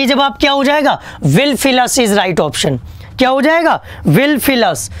 तो सही जवाब क्या हो जाएगा, will fill us is right option. क्या हो जाएगा, विल फिल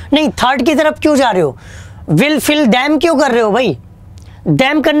अस। नहीं, थर्ड की तरफ क्यों जा रहे हो, विल फिल दैम क्यों कर रहे हो भाई,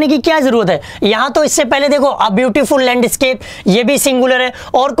 दैम करने की क्या जरूरत है। यहां तो इससे पहले देखो अ ब्यूटीफुल लैंडस्केप, ये भी सिंगुलर है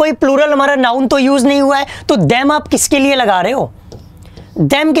और कोई प्लूरल हमारा नाउन तो यूज नहीं हुआ है। तो दैम आप किसके लिए लगा रहे हो,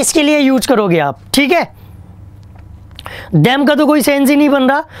 दैम किसके लिए यूज करोगे आप, ठीक है। डैम का तो कोई सेंस ही नहीं बन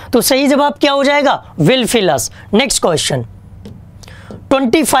रहा। तो सही जवाब क्या हो जाएगा, will fill us. Next question,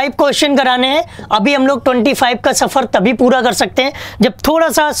 25 question कराने हैं। अभी हम लोग 25 का सफर तभी पूरा कर सकते हैं जब थोड़ा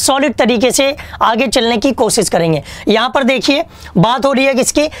सा सॉलिड तरीके से आगे चलने की कोशिश करेंगे। यहां पर देखिए बात हो रही है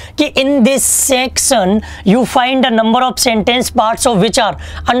किसकी, कि in this section you find the number of sentence parts of which are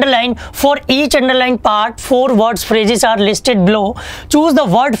underline, for each underline part 4 words phrases are listed below, choose the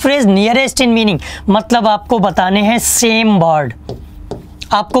word phrase nearest in meaning. मतलब आपको बताने हैं सेम वर्ड,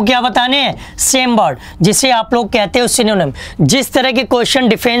 आपको क्या बताने हैं, same word, जिसे आप लोग कहते हो सिनोनिम। जिस तरह के क्वेश्चन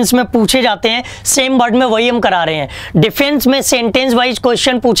डिफेंस में पूछे जाते हैं सेम वर्ड में, वही हम करा रहे हैं। डिफेंस में सेंटेंस वाइज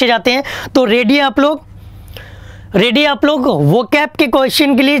क्वेश्चन पूछे जाते हैं, तो रेडी आप लोग, रेडी आप लोग वोकैब के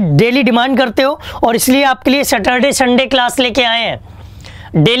क्वेश्चन के लिए डेली डिमांड करते हो, और इसलिए आपके लिए सैटरडे संडे क्लास लेके आए हैं।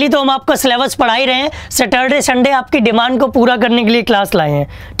 डेली तो हम आपका सिलेबस पढ़ा ही रहे हैं, सैटरडे संडे आपकी डिमांड को पूरा करने के लिए क्लास लाए हैं,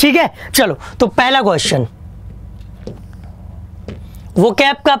 ठीक है। चलो तो पहला क्वेश्चन,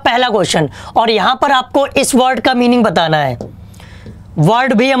 वोकैब का पहला क्वेश्चन, और यहां पर आपको इस वर्ड का मीनिंग बताना है।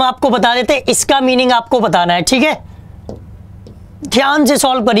 वर्ड भी हम आपको बता देते हैं, इसका मीनिंग आपको बताना है, ठीक है। ध्यान से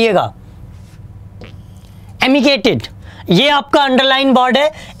सॉल्व करिएगा। एमिकेटेड, ये आपका अंडरलाइन वर्ड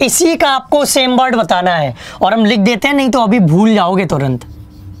है, इसी का आपको सेम वर्ड बताना है, और हम लिख देते हैं, नहीं तो अभी भूल जाओगे तुरंत।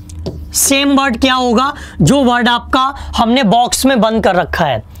 सेम वर्ड क्या होगा, जो वर्ड आपका हमने बॉक्स में बंद कर रखा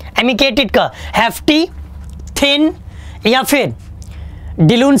है। एमिकेटेड का हैफ्टी, थिन, या फिर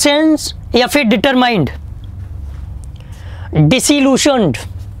डिलूसेंस, या फिर डिटरमाइंड। डिसिल्यूशन्ड,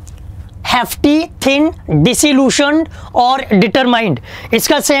 हैफ्टी, थिन, डिसिल्यूशन्ड और डिटरमाइंड,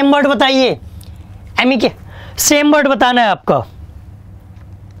 इसका सेम वर्ड बताइए। सेम वर्ड बताना है आपका।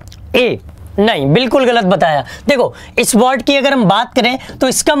 ए, नहीं, बिल्कुल गलत बताया। देखो, इस वर्ड की अगर हम बात करें तो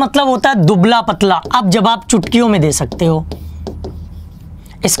इसका मतलब होता है दुबला पतला। अब जब आप चुटकियों में दे सकते हो,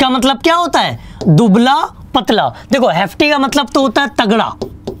 इसका मतलब क्या होता है, दुबला पतला। देखो, हेफ्टी का मतलब तो होता है तगड़ा,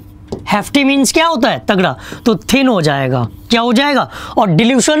 हेफ्टी मीन्स क्या होता है, तगड़ा, तो थिन हो जाएगा, क्या हो जाएगा। और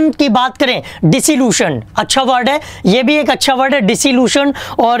डिल्यूशन की बात करें, डिसिल्यूशन, अच्छा वर्ड है, ये भी एक अच्छा वर्ड है, डिसिल्यूशन।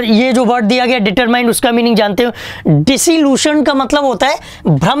 और ये जो वर्ड दिया गया डिटरमाइंड, उसका मीनिंग जानते हो। डिसिल्यूशन का मतलब होता है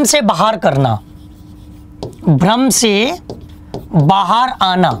भ्रम से बाहर करना, भ्रम से बाहर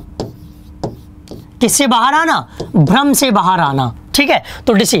आना। किससे बाहर आना, भ्रम से बाहर आना, ठीक है।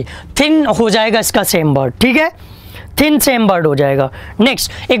 तो डिसी, थिन हो जाएगा इसका सेम वर्ड, ठीक है, थिन सेम वर्ड हो जाएगा।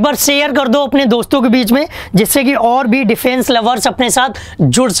 नेक्स्ट, एक बार शेयर कर दो अपने दोस्तों के बीच में, जिससे कि और भी डिफेंस लवर्स अपने साथ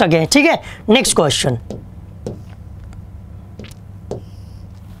जुड़ सके, ठीक है। नेक्स्ट क्वेश्चन,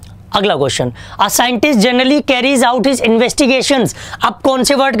 अगला question, a scientist generally carries out his investigations. अब कौन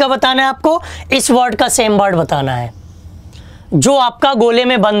से वर्ड का बताना है आपको, इस वर्ड का सेम वर्ड बताना है, जो आपका गोले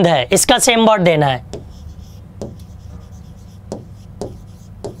में बंद है, इसका सेम वर्ड देना है,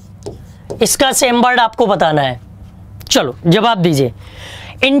 इसका सेम वर्ड आपको बताना है। चलो जवाब दीजिए।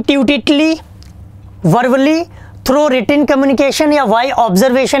 Intuitively, verbally, through written communication, या वाई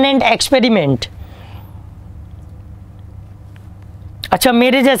ऑब्जर्वेशन एंड एक्सपेरिमेंट। अच्छा,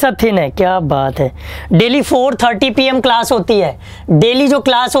 मेरे जैसा थिन है, क्या बात है। डेली 4:30 PM क्लास होती है। डेली जो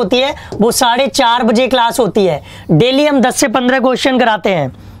क्लास होती है वो 4:30 बजे क्लास होती है। डेली हम 10 से 15 क्वेश्चन कराते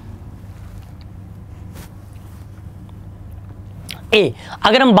हैं। ए,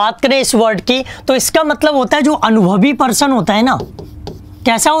 अगर हम बात करें इस वर्ड की, तो इसका मतलब होता है जो अनुभवी पर्सन होता है ना,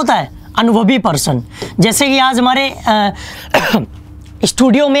 कैसा होता है, अनुभवी पर्सन। जैसे कि आज हमारे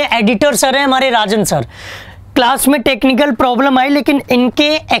स्टूडियो में एडिटर सर हैं, हमारे राजन सर। क्लास में टेक्निकल प्रॉब्लम आई, लेकिन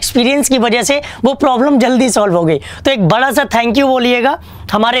इनके एक्सपीरियंस की वजह से वो प्रॉब्लम जल्दी सॉल्व हो गई। तो एक बड़ा सा थैंक यू बोलिएगा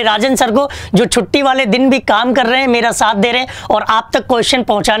हमारे राजन सर को, जो छुट्टी वाले दिन भी काम कर रहे हैं, मेरा साथ दे रहे हैं, और आप तक क्वेश्चन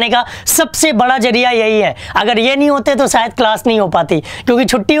पहुंचाने का सबसे बड़ा जरिया यही है। अगर ये नहीं होते तो शायद क्लास नहीं हो पाती, क्योंकि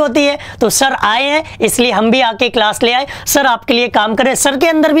छुट्टी होती है। तो सर आए हैं, इसलिए हम भी आके क्लास ले आए। सर आपके लिए काम करें। सर के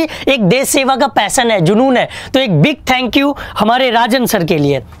अंदर भी एक देश सेवा का पैशन है, जुनून है। तो एक बिग थैंक यू हमारे राजन सर के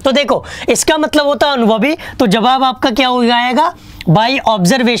लिए। तो देखो, इसका मतलब होता है अनुभवी, तो जवाब आपका क्या हो जाएगा, बाई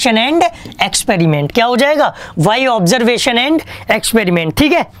ऑब्जर्वेशन एंड एक्सपेरिमेंट। क्या हो जाएगा, बाई ऑब्जर्वेशन एंड एक्सपेरिमेंट,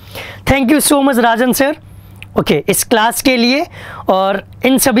 ठीक है। Thank you so much Rajan sir, okay, इस क्लास के लिए और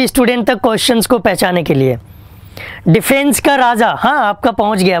इन सभी स्टूडेंट तक क्वेश्चंस को पहचाने के लिए। डिफेंस का राजा, हाँ आपका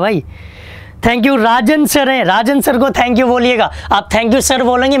पहुंच गया भाई, थैंक यू। राजन सर हैं, राजन सर को थैंक यू बोलिएगा। आप थैंक यू सर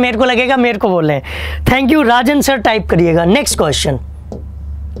बोलेंगे, मेरे को लगेगा मेरे को बोल रहे हैं। Thank you Rajan sir type करिएगा। नेक्स्ट क्वेश्चन,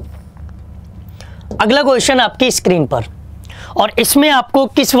 अगला क्वेश्चन आपकी स्क्रीन पर, और इसमें आपको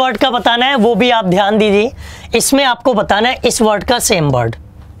किस वर्ड का बताना है वो भी आप ध्यान दीजिए। इसमें आपको बताना है इस वर्ड का सेम वर्ड।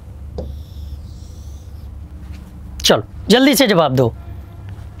 चलो जल्दी से जवाब दो।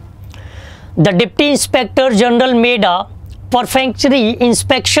 The deputy inspector general made a परफेक्टरी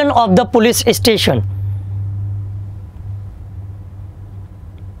inspection of the police station.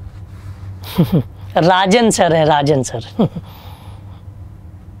 Rajan sir है, राजन सर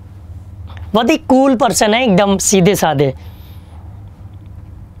बहुत ही कूल पर्सन है, एकदम सीधे साधे।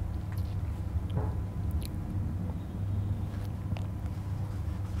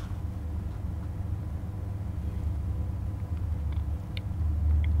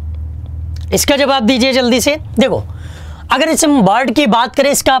 इसका जवाब दीजिए जल्दी से। देखो, अगर इस वर्ड की बात करें,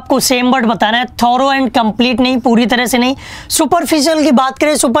 इसका आपको सेम वर्ड बताना है, थॉरो एंड कंप्लीट नहीं, पूरी तरह से नहीं। सुपरफिशियल की बात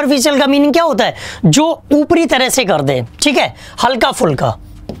करें, सुपरफिशियल का मीनिंग क्या होता है, जो ऊपरी तरह से कर दे, ठीक है, हल्का फुल्का,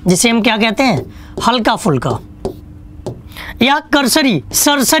 जिसे हम क्या कहते हैं, हल्का फुल्का। या करसरी,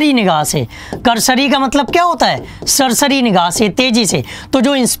 सरसरी निगाह से, करसरी का मतलब क्या होता है, सरसरी निगाह से, तेजी से। तो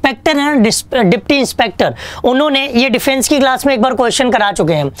जो इंस्पेक्टर हैं, डिप्टी इंस्पेक्टर, उन्होंने ये डिफेंस की क्लास में एक बार क्वेश्चन करा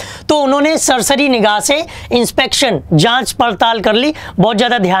चुके हैं, तो उन्होंने सरसरी निगाह से इंस्पेक्शन, जांच पड़ताल कर ली, बहुत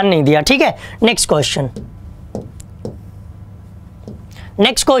ज्यादा ध्यान नहीं दिया, ठीक है। नेक्स्ट क्वेश्चन,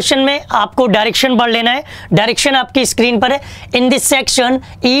 नेक्स्ट क्वेश्चन में आपको डायरेक्शन पढ़ लेना है। डायरेक्शन आपकी स्क्रीन पर है। In this section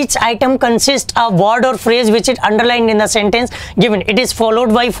each item consist of word और phrase which is underlined in the sentence given, it is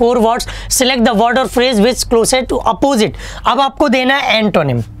followed by 4 words, select the word और phrase which closest to opposite. अब आपको देना है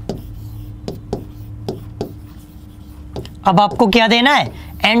antonym. अब आपको क्या देना है,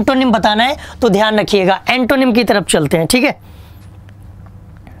 एंटोनिम बताना है, तो ध्यान रखिएगा, एंटोनिम की तरफ चलते हैं, ठीक है।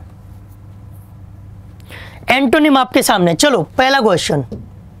 एंटोनिम आपके सामने, चलो पहला question,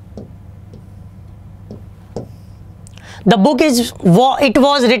 the book is it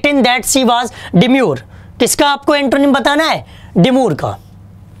was written that she was डिम्यूर। किसका आपको एंटोनिम बताना है, डिमूर का।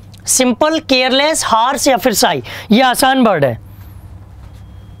 सिंपल, केयरलेस, हार्श या फिर साई, ये आसान वर्ड है।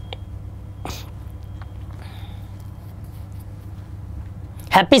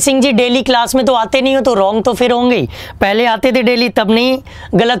 Happy Singh ji daily class में तो आते नहीं हो, तो रॉन्ग तो फिर होंगे ही। पहले आते थे डेली, तब नहीं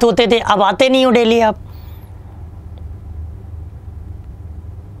गलत होते थे, अब आते नहीं हो डेली आप।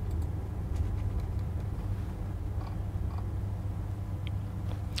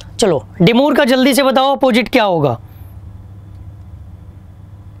 चलो डिमूर का जल्दी से बताओ अपोजिट क्या होगा।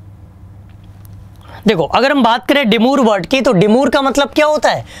 देखो अगर हम बात करें डिमूर वर्ड की, तो डिमूर का मतलब क्या होता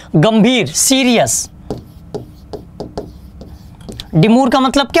है, गंभीर, सीरियस। डिमूर का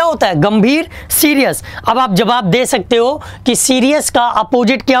मतलब क्या होता है, गंभीर, सीरियस। अब आप जवाब दे सकते हो कि सीरियस का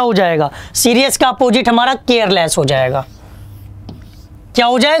अपोजिट क्या हो जाएगा, सीरियस का अपोजिट हमारा केयरलेस हो जाएगा। क्या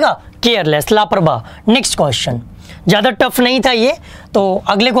हो जाएगा, केयरलेस, लापरवाह। नेक्स्ट क्वेश्चन, ज़्यादा टफ नहीं था ये, तो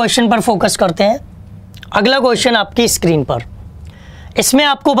अगले क्वेश्चन पर फोकस करते हैं। अगला क्वेश्चन आपकी स्क्रीन पर, इसमें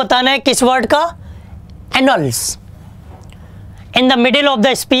आपको बताना है किस वर्ड का, annuls. In the middle of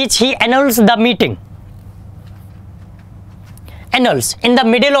the speech he annuls the meeting. Annuls, in the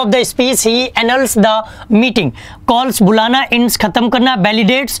middle of the speech he annuls the meeting. Calls बुलाना, इंस खत्म करना,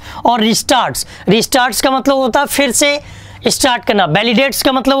 वैलिडेट्स और रिस्टार्ट्स। रिस्टार्ट्स का मतलब होता है फिर से स्टार्ट करना, वैलिडेट्स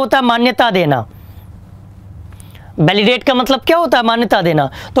का मतलब होता है मान्यता देना। वैलिडेट का मतलब क्या होता है, मान्यता देना।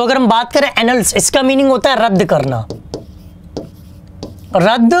 तो अगर हम बात करें एनल्स, इसका मीनिंग होता है रद्द करना,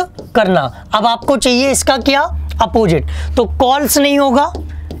 रद्द करना। अब आपको चाहिए इसका क्या, अपोजिट। तो कॉल्स नहीं होगा,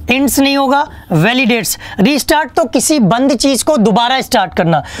 इंड्स नहीं होगा, वैलिडेट्स। रीस्टार्ट तो किसी बंद चीज को दोबारा स्टार्ट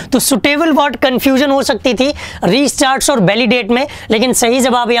करना। तो सुटेबल वर्ड कंफ्यूजन हो सकती थी रीस्टार्ट्स और वैलिडेट में, लेकिन सही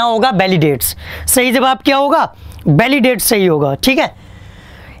जवाब यहां होगा वैलिडेट्स। सही जवाब क्या होगा, वैलिडेट्स सही होगा, ठीक है।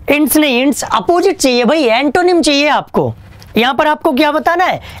 इंट्स नहीं, इंट्स अपोजिट चाहिए भाई, एंटोनिम चाहिए आपको। यहां पर आपको क्या बताना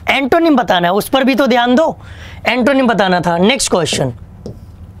है, एंटोनिम बताना है, उस पर भी तो ध्यान दो, एंटोनिम बताना था। नेक्स्ट क्वेश्चन,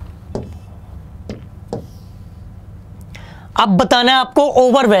 अब बताना है आपको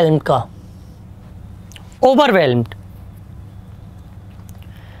ओवरवेल्म्ड का। ओवरवेल्म्ड,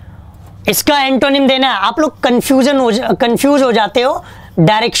 इसका एंटोनिम देना है। आप लोग कंफ्यूज हो जाते हो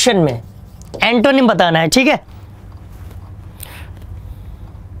डायरेक्शन में, एंटोनिम बताना है, ठीक है।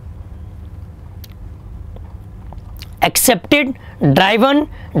 एक्सेप्टेड, ड्राइवन,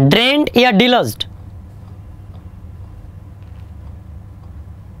 ड्रेन्ड या डिलस्ड।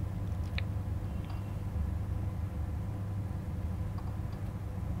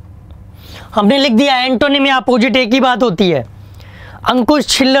 हमने लिख दिया एंटोनिम या अपोजिट एक ही बात होती है। अंकुश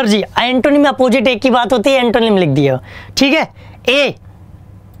छिल्लर जी, एंटोनिम अपोजिट एक ही बात होती है, एंटोनिम लिख दिया, ठीक है। ए,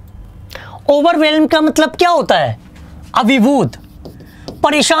 ओवरवेल्म का मतलब क्या होता है, अभिभूत,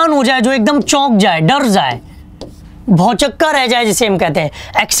 परेशान हो जाए, जो एकदम चौंक जाए, डर जाए, भौचक्का रह जाए, जिसे हम कहते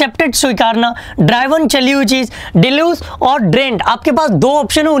हैं। एक्सेप्टेड, स्वीकारना, ड्राइवन, चली हुई चीज, डिल्यूज और ड्रेन्ड। आपके पास दो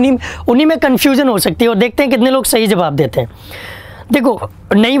ऑप्शन है, उन्हीं में कंफ्यूजन हो सकती है। और देखते हैं कितने लोग सही जवाब देते हैं। देखो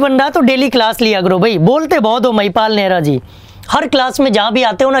नहीं बन रहा तो डेली क्लास लिया करो भाई, बोलते बहुत हो महिपाल नेहरा जी, हर क्लास में जहां भी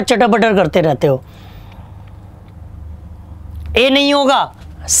आते हो ना चटर बटर करते रहते हो। ए नहीं होगा,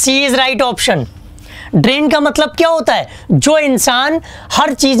 सी इज राइट ऑप्शन। ड्रेन का मतलब क्या होता है, जो इंसान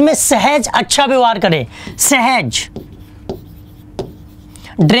हर चीज में सहज अच्छा व्यवहार करे, सहज।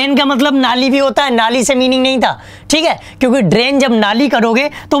 ड्रेन का मतलब नाली भी होता है, नाली से मीनिंग नहीं था, ठीक है, क्योंकि ड्रेन जब नाली करोगे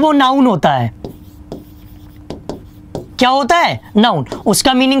तो वो नाउन होता है। क्या होता है, नाउन,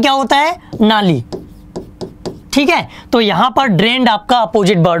 उसका मीनिंग क्या होता है, नाली, ठीक है। तो यहां पर ड्रेन्ड आपका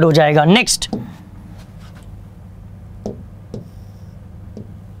अपोजिट वर्ड हो जाएगा। नेक्स्ट,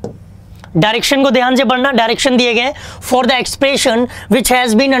 डायरेक्शन को ध्यान से पढ़ना, डायरेक्शन दिए गए for the expression which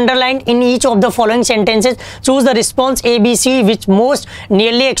has been underlined in each of the following sentences choose the response A B C which most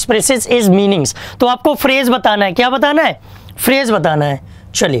nearly expresses is meanings. तो आपको फ्रेज बताना है, क्या बताना है, फ्रेज बताना है।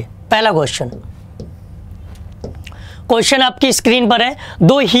 चलिए पहला क्वेश्चन, क्वेश्चन आपकी स्क्रीन पर है,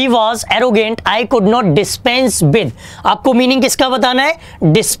 दो he was arrogant I could not dispense with. आपको मीनिंग किसका बताना है,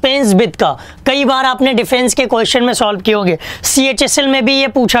 डिस्पेंस विद का। कई बार आपने डिफेंस के क्वेश्चन में सॉल्व किए होंगे, CHSL में भी ये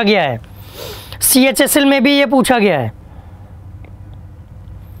पूछा गया है, CHSL में भी ये पूछा गया है,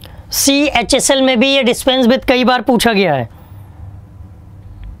 CHSL में भी ये डिस्पेंस विद कई बार पूछा गया है।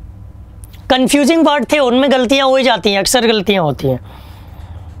 कंफ्यूजिंग वर्ड थे, उनमें गलतियां हो ही जाती हैं, अक्सर गलतियां होती हैं।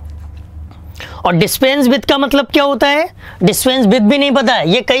 और डिस्पेंस विद का मतलब क्या होता है, डिस्पेंस विद भी नहीं पता है,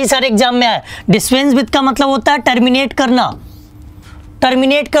 ये कई सारे एग्जाम में आया। डिस्पेंस विद का मतलब होता है टर्मिनेट करना,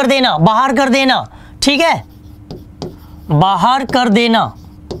 टर्मिनेट कर देना, बाहर कर देना, ठीक है, बाहर कर देना।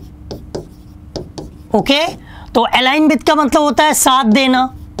 ओके, तो अलाइन विद का मतलब होता है साथ देना,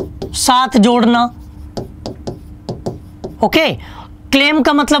 साथ जोड़ना। ओके, क्लेम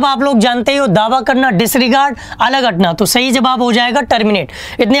का मतलब आप लोग जानते हो, दावा करना, डिसरिगार्ड, अलग हटना। तो सही जवाब हो जाएगा टर्मिनेट।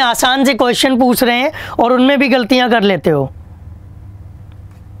 इतने आसान से क्वेश्चन पूछ रहे हैं और उनमें भी गलतियां कर लेते हो।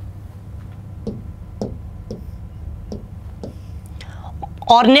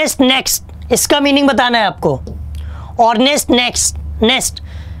 ऑर्नेस्ट नेक्स्ट, इसका मीनिंग बताना है आपको। ऑर्नेस्ट नेक्स्ट, नेक्स्ट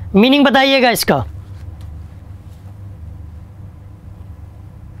मीनिंग बताइएगा इसका।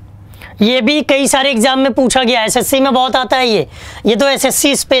 ये भी कई सारे एग्जाम में पूछा गया है, SSC में बहुत आता है ये तो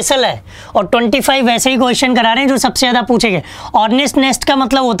SSC स्पेशल है। और 25 वैसे ही क्वेश्चन करा रहे हैं जो सबसे ज्यादा पूछे गए। ऑर्नेस्ट नेस्ट का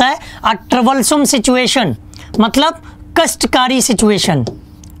मतलब होता है अ ट्रबलसम सिचुएशन, मतलब कष्टकारी सिचुएशन,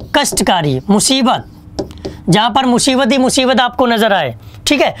 कष्टकारी, मुसीबत, जहां पर मुसीबत ही मुसीबत आपको नजर आए,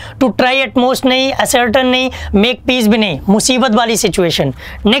 ठीक है। टू ट्राई एट मोस्ट नहीं, असर्टन नहीं, मेक पीस भी नहीं, मुसीबत वाली situation.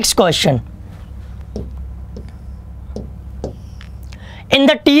 Next question, in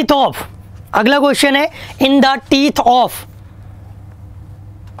the teeth of, अगला क्वेश्चन है in the teeth of,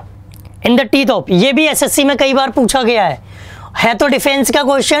 in the teeth of, ये भी SSC में कई बार पूछा गया है तो डिफेंस का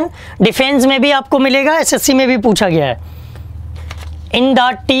क्वेश्चन, डिफेंस में भी आपको मिलेगा, SSC में भी पूछा गया है। इन द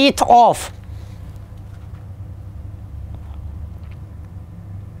टीथ ऑफ,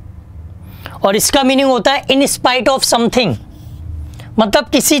 और इसका मीनिंग होता है इन स्पाइट ऑफ समथिंग, मतलब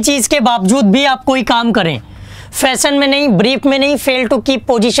किसी चीज के बावजूद भी आप कोई काम करें, फैशन में नहीं, ब्रीफ में नहीं, फेल टू कीप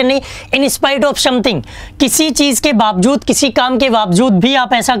पोजीशन नहीं, इन स्पाइट ऑफ समथिंग, किसी चीज के बावजूद, किसी काम के बावजूद भी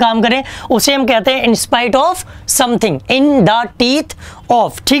आप ऐसा काम करें, उसे हम कहते हैं in spite of something, in the teeth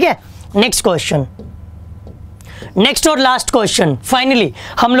of, ठीक है। नेक्स्ट क्वेश्चन, नेक्स्ट और लास्ट क्वेश्चन, फाइनली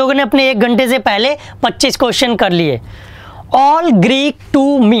हम लोगों ने अपने 1 घंटे से पहले 25 क्वेश्चन कर लिए। All Greek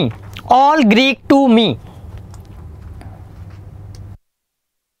to me, all Greek to me,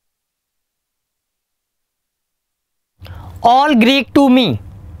 all Greek to me,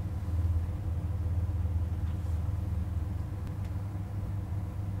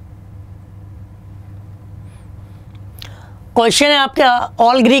 question है आपका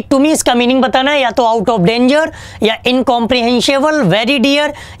ऑल ग्रीक टू मी, इसका मीनिंग बताना है, या तो आउट ऑफ डेंजर, या इनकॉम्प्रिहेंशिबल, वेरी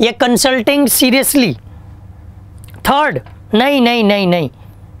डियर, या कंसल्टिंग सीरियसली। थर्ड, नहीं नहीं नहीं नहीं,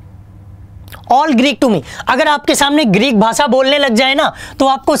 ऑल ग्रीक टू मी। अगर आपके सामने ग्रीक भाषा बोलने लग जाए ना तो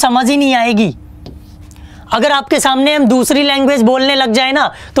आपको समझ ही नहीं आएगी। अगर आपके सामने हम दूसरी लैंग्वेज बोलने लग जाए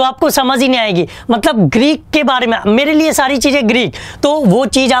ना तो आपको समझ ही नहीं आएगी। मतलब ग्रीक के बारे में, मेरे लिए सारी चीजें ग्रीक, तो वो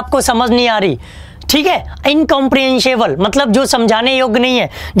चीज आपको समझ नहीं आ रही, ठीक है। इनकॉम्प्रिहेंशिबल मतलब जो समझाने योग्य नहीं है,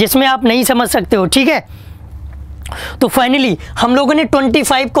 जिसमें आप नहीं समझ सकते हो, ठीक है। तो फाइनली हम लोगों ने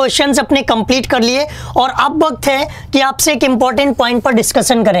 25 क्वेश्चंस अपने कंप्लीट कर लिए और अब वक्त है कि आपसे एक इंपॉर्टेंट पॉइंट पर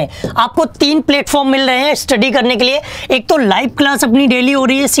डिस्कशन करें। आपको 3 प्लेटफॉर्म मिल रहे हैं स्टडी करने के लिए। एक तो लाइव क्लास अपनी डेली हो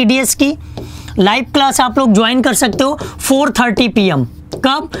रही है CDS की, लाइव क्लास आप लोग ज्वाइन कर सकते हो 4:30 PM।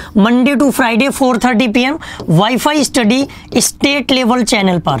 कब? Monday to Friday 4:30 PM wifi steady state level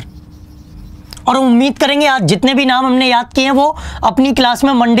channel पर। और उम्मीद करेंगे आज जितने भी नाम हमने याद किए हैं वो अपनी क्लास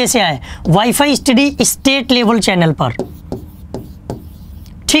में मंडे से आए, wifi steady state level channel पर,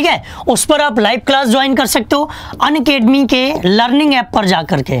 ठीक है। उस पर आप लाइव क्लास ज्वाइन कर सकते हो अनअकैडमी के लर्निंग ऐप पर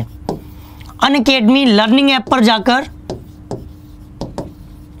जाकर के, अनअकैडमी लर्निंग ऐप पर जाकर,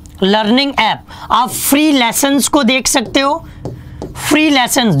 लर्निंग ऐप आप फ्री लेसन्स को देख सकते हो, फ्री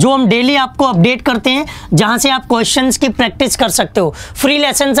लेसन्स जो हम डेली आपको अपडेट करते हैं, जहां से आप क्वेश्चंस की प्रैक्टिस कर सकते हो। फ्री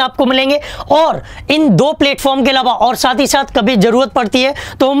लेसन्स आपको मिलेंगे और इन 2 प्लेटफॉर्म के अलावा और साथ ही साथ कभी जरूरत पड़ती है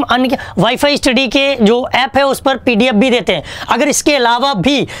तो हम वाईफाई स्टडी के जो ऐप है उस पर PDF भी देते हैं। अगर इसके अलावा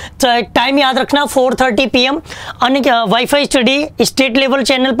भी टाइम याद रखना 4:30 PM wifi steady state level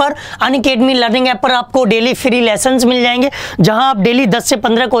channel पर अनअकैडमी लर्निंग ऐप पर आपको डेली फ्री लेसन्स मिल जाएंगे, जहां आप डेली 10 से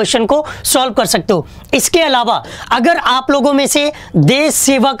 15 क्वेश्चन को सॉल्व कर सकते हो। इसके अलावा अगर आप लोगों में से देश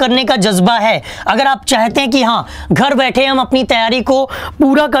सेवा करने का जज्बा है, अगर आप चाहते हैं कि हाँ घर बैठे हम अपनी तैयारी को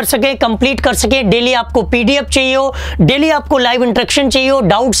पूरा कर सके, कंप्लीट कर सके, डेली आपको PDF चाहिए हो, डेली आपको लाइव इंस्ट्रक्शन चाहिए हो,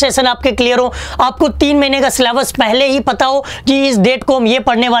 डाउट सेशन आपके क्लियर हो, आपको 3 महीने का सिलेबस पहले ही पता हो कि इस डेट को हम ये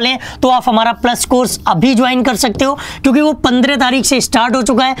पढ़ने वाले हैं, तो आप हमारा प्लस कोर्स अभी ज्वाइन कर सकते हो, क्योंकि वो 15 तारीख से स्टार्ट हो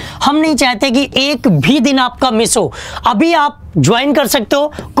चुका है। हम नहीं चाहते कि एक भी दिन आपका मिस हो। अभी आप ज्वाइन कर सकते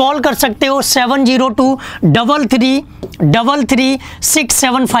हो, कॉल कर सकते हो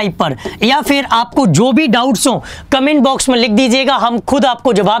 7023333675 पर, या फिर आपको जो भी डाउट्स हो कमेंट बॉक्स में लिख दीजिएगा, हम खुद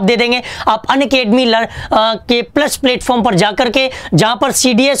आपको जवाब दे देंगे। आप अनअकैडमी के प्लस प्लेटफॉर्म पर जाकर के, जहां पर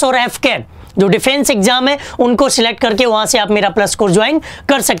CDS और AFCAT जो डिफेंस एग्जाम है उनको सिलेक्ट करके वहां से आप मेरा प्लस कोर्स ज्वाइन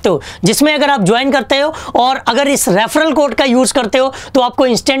कर सकते हो, जिसमें अगर आप ज्वाइन करते हो और अगर इस रेफरल कोड का यूज करते हो तो आपको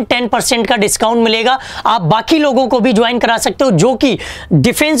इंस्टेंट 10% का डिस्काउंट मिलेगा। आप बाकी लोगों को भी ज्वाइन करा सकते हो जो कि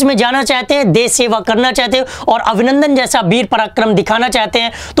डिफेंस में जाना चाहते हैं, देश सेवा करना चाहते हो और अभिनंदन जैसा वीर पराक्रम दिखाना चाहते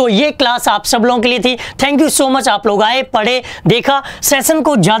हैं। तो ये क्लास आप सब लोगों के लिए थी। थैंक यू सो मच, आप लोग आए, पढ़े, देखा। सेशन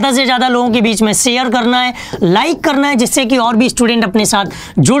को ज्यादा से ज्यादा लोगों के बीच में शेयर करना है, लाइक करना है, जिससे कि और भी स्टूडेंट अपने साथ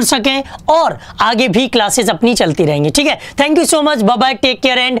जुड़ सकें और आगे भी क्लासेस अपनी चलती रहेंगी। ठीक है, thank you so much, bye bye, take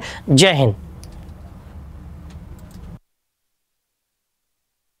care and जय हिंद।